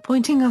 for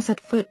pointing us at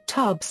foot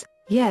tubs,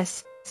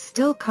 yes,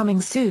 still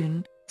coming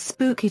soon,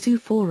 Spooky2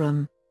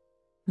 Forum.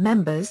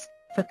 Members,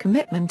 for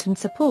commitment and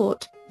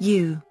support,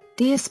 you,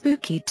 dear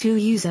Spooky2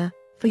 user,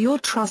 for your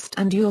trust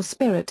and your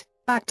spirit,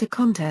 back to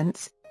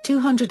contents,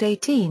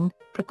 218,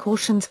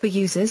 precautions for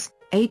users,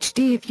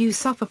 HD. If you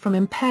suffer from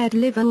impaired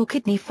liver or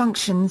kidney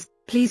functions,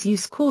 please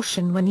use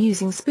caution when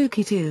using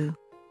Spooky2.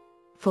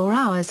 4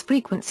 hours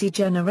frequency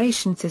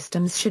generation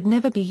systems should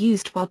never be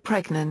used while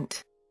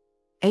pregnant.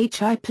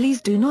 HI.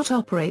 Please do not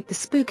operate the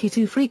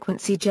Spooky2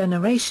 frequency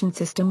generation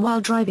system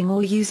while driving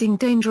or using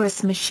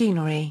dangerous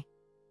machinery.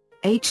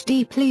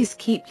 HD. Please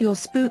keep your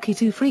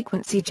Spooky2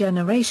 frequency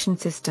generation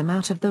system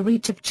out of the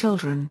reach of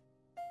children.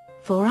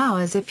 4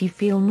 hours. If you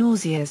feel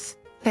nauseous,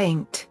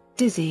 faint,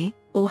 dizzy,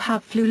 or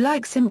have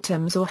flu-like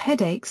symptoms or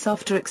headaches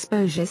after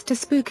exposures to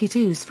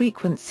Spooky2's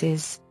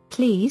frequencies,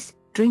 please,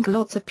 drink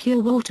lots of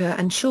pure water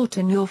and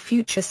shorten your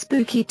future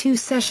Spooky2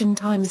 session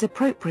times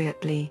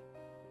appropriately.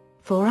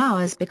 4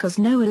 hours. Because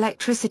no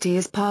electricity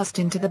is passed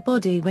into the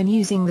body when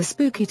using the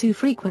Spooky2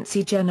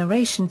 frequency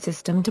generation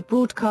system to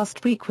broadcast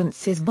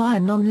frequencies via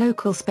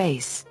non-local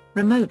space,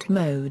 remote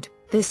mode,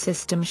 this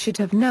system should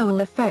have no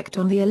effect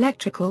on the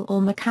electrical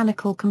or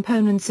mechanical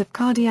components of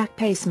cardiac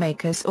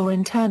pacemakers or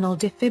internal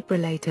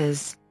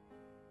defibrillators.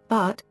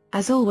 But,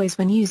 as always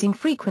when using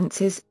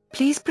frequencies,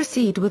 please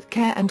proceed with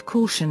care and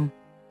caution.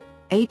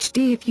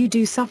 HD. If you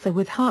do suffer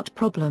with heart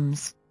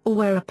problems, or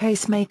wear a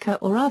pacemaker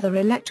or other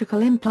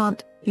electrical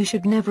implant, you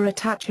should never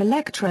attach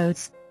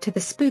electrodes to the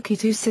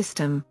Spooky2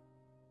 system.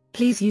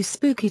 Please use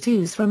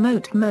Spooky2's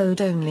remote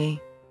mode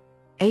only.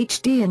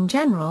 HD. In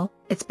general,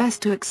 it's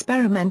best to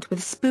experiment with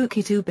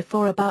Spooky2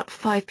 before about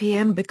 5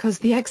 p.m. because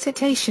the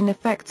excitation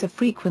effects of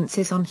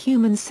frequencies on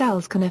human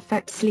cells can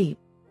affect sleep.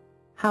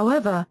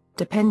 However,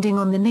 depending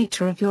on the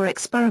nature of your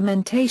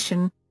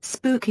experimentation,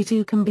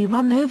 Spooky2 can be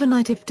run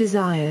overnight if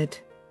desired.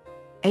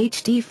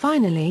 HD.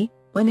 Finally,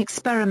 when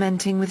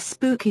experimenting with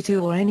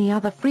Spooky2 or any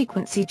other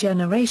frequency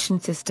generation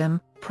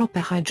system, proper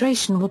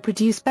hydration will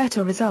produce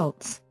better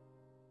results.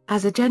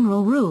 As a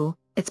general rule,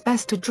 it's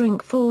best to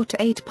drink 4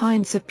 to 8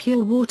 pints of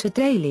pure water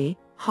daily,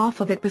 half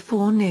of it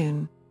before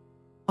noon.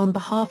 On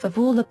behalf of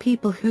all the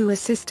people who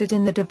assisted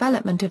in the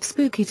development of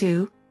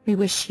Spooky2, we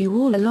wish you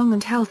all a long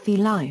and healthy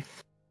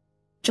life.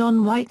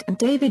 John White and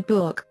David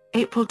Bourke,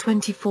 April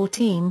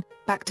 2014,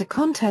 back to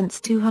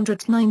contents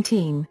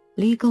 219,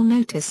 legal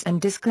notice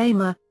and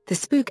disclaimer. The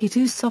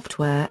Spooky2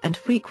 software and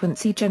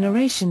frequency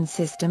generation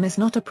system is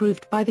not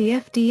approved by the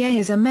FDA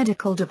as a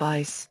medical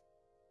device.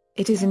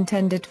 It is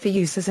intended for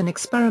use as an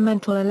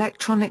experimental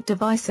electronic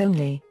device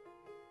only.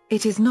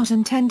 It is not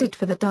intended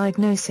for the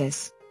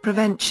diagnosis,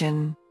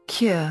 prevention,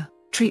 cure,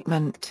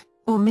 treatment,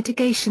 or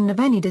mitigation of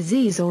any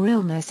disease or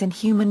illness in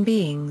human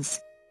beings.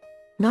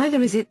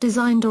 Neither is it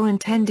designed or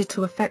intended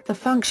to affect the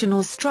function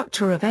or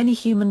structure of any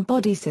human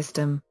body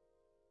system.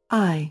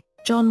 I,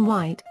 John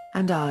White,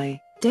 and I,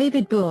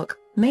 David Bourke,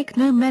 make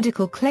no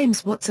medical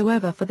claims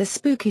whatsoever for the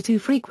Spooky2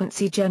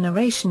 frequency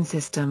generation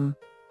system.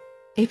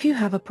 If you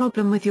have a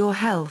problem with your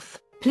health,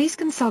 please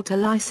consult a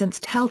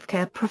licensed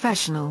healthcare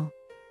professional.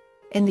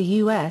 In the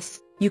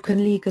US, you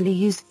can legally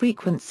use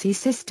frequency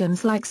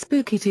systems like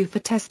Spooky2 for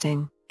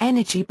testing,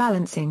 energy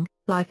balancing,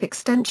 life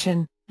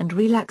extension, and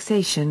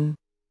relaxation.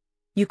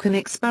 You can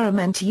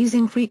experiment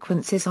using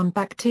frequencies on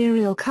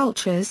bacterial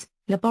cultures,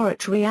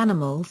 laboratory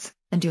animals,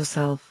 and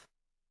yourself.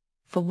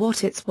 For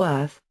what it's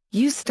worth,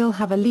 You still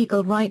have a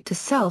legal right to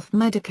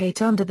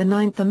self-medicate under the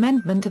 9th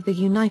Amendment of the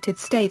United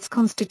States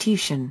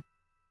Constitution.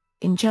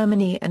 In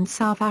Germany and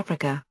South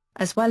Africa,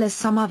 as well as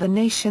some other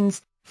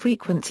nations,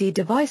 frequency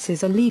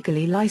devices are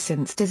legally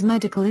licensed as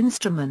medical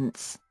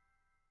instruments.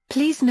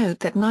 Please note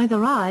that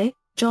neither I,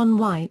 John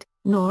White,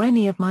 nor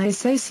any of my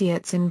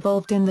associates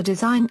involved in the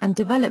design and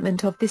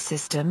development of this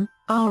system,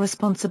 are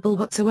responsible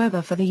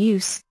whatsoever for the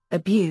use,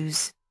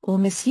 abuse, or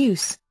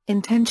misuse,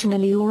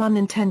 intentionally or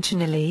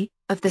unintentionally,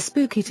 of the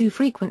Spooky2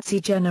 frequency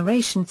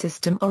generation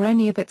system or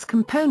any of its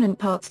component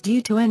parts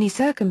due to any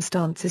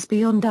circumstances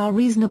beyond our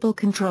reasonable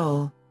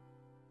control.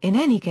 In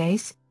any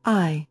case,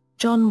 I,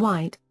 John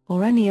White,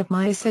 or any of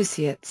my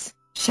associates,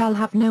 shall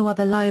have no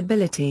other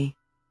liability.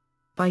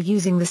 By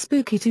using the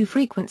Spooky2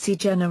 frequency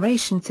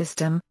generation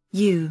system,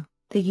 you,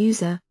 the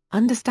user,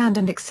 understand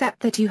and accept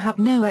that you have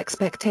no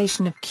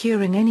expectation of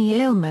curing any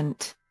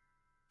ailment.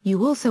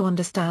 You also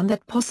understand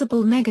that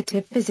possible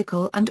negative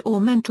physical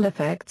and/or mental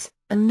effects,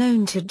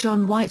 unknown to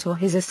John White or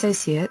his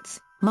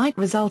associates, might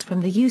result from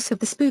the use of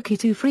the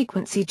Spooky2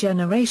 frequency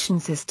generation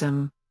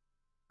system.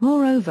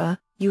 Moreover,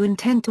 you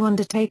intend to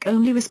undertake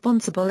only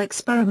responsible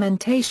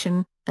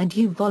experimentation, and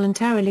you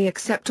voluntarily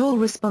accept all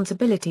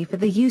responsibility for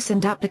the use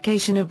and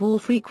application of all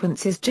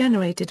frequencies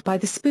generated by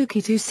the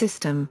Spooky2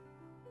 system.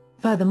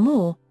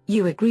 Furthermore,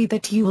 you agree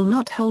that you will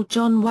not hold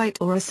John White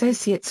or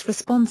associates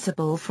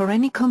responsible for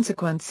any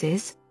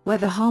consequences,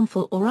 whether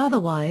harmful or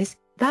otherwise,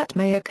 that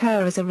may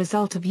occur as a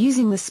result of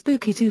using the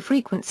Spooky2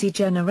 frequency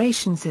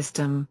generation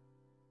system.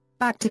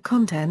 Back to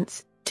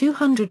contents.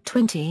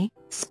 220,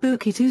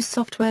 Spooky2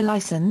 software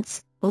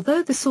license.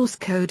 Although the source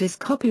code is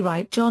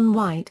copyright John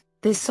White,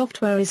 this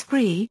software is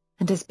free,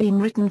 and has been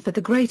written for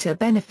the greater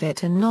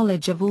benefit and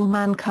knowledge of all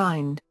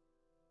mankind.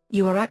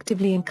 You are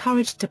actively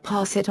encouraged to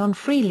pass it on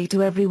freely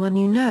to everyone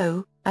you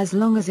know, as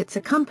long as it's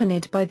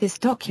accompanied by this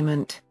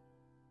document.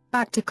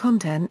 Back to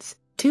contents.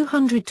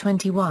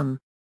 221,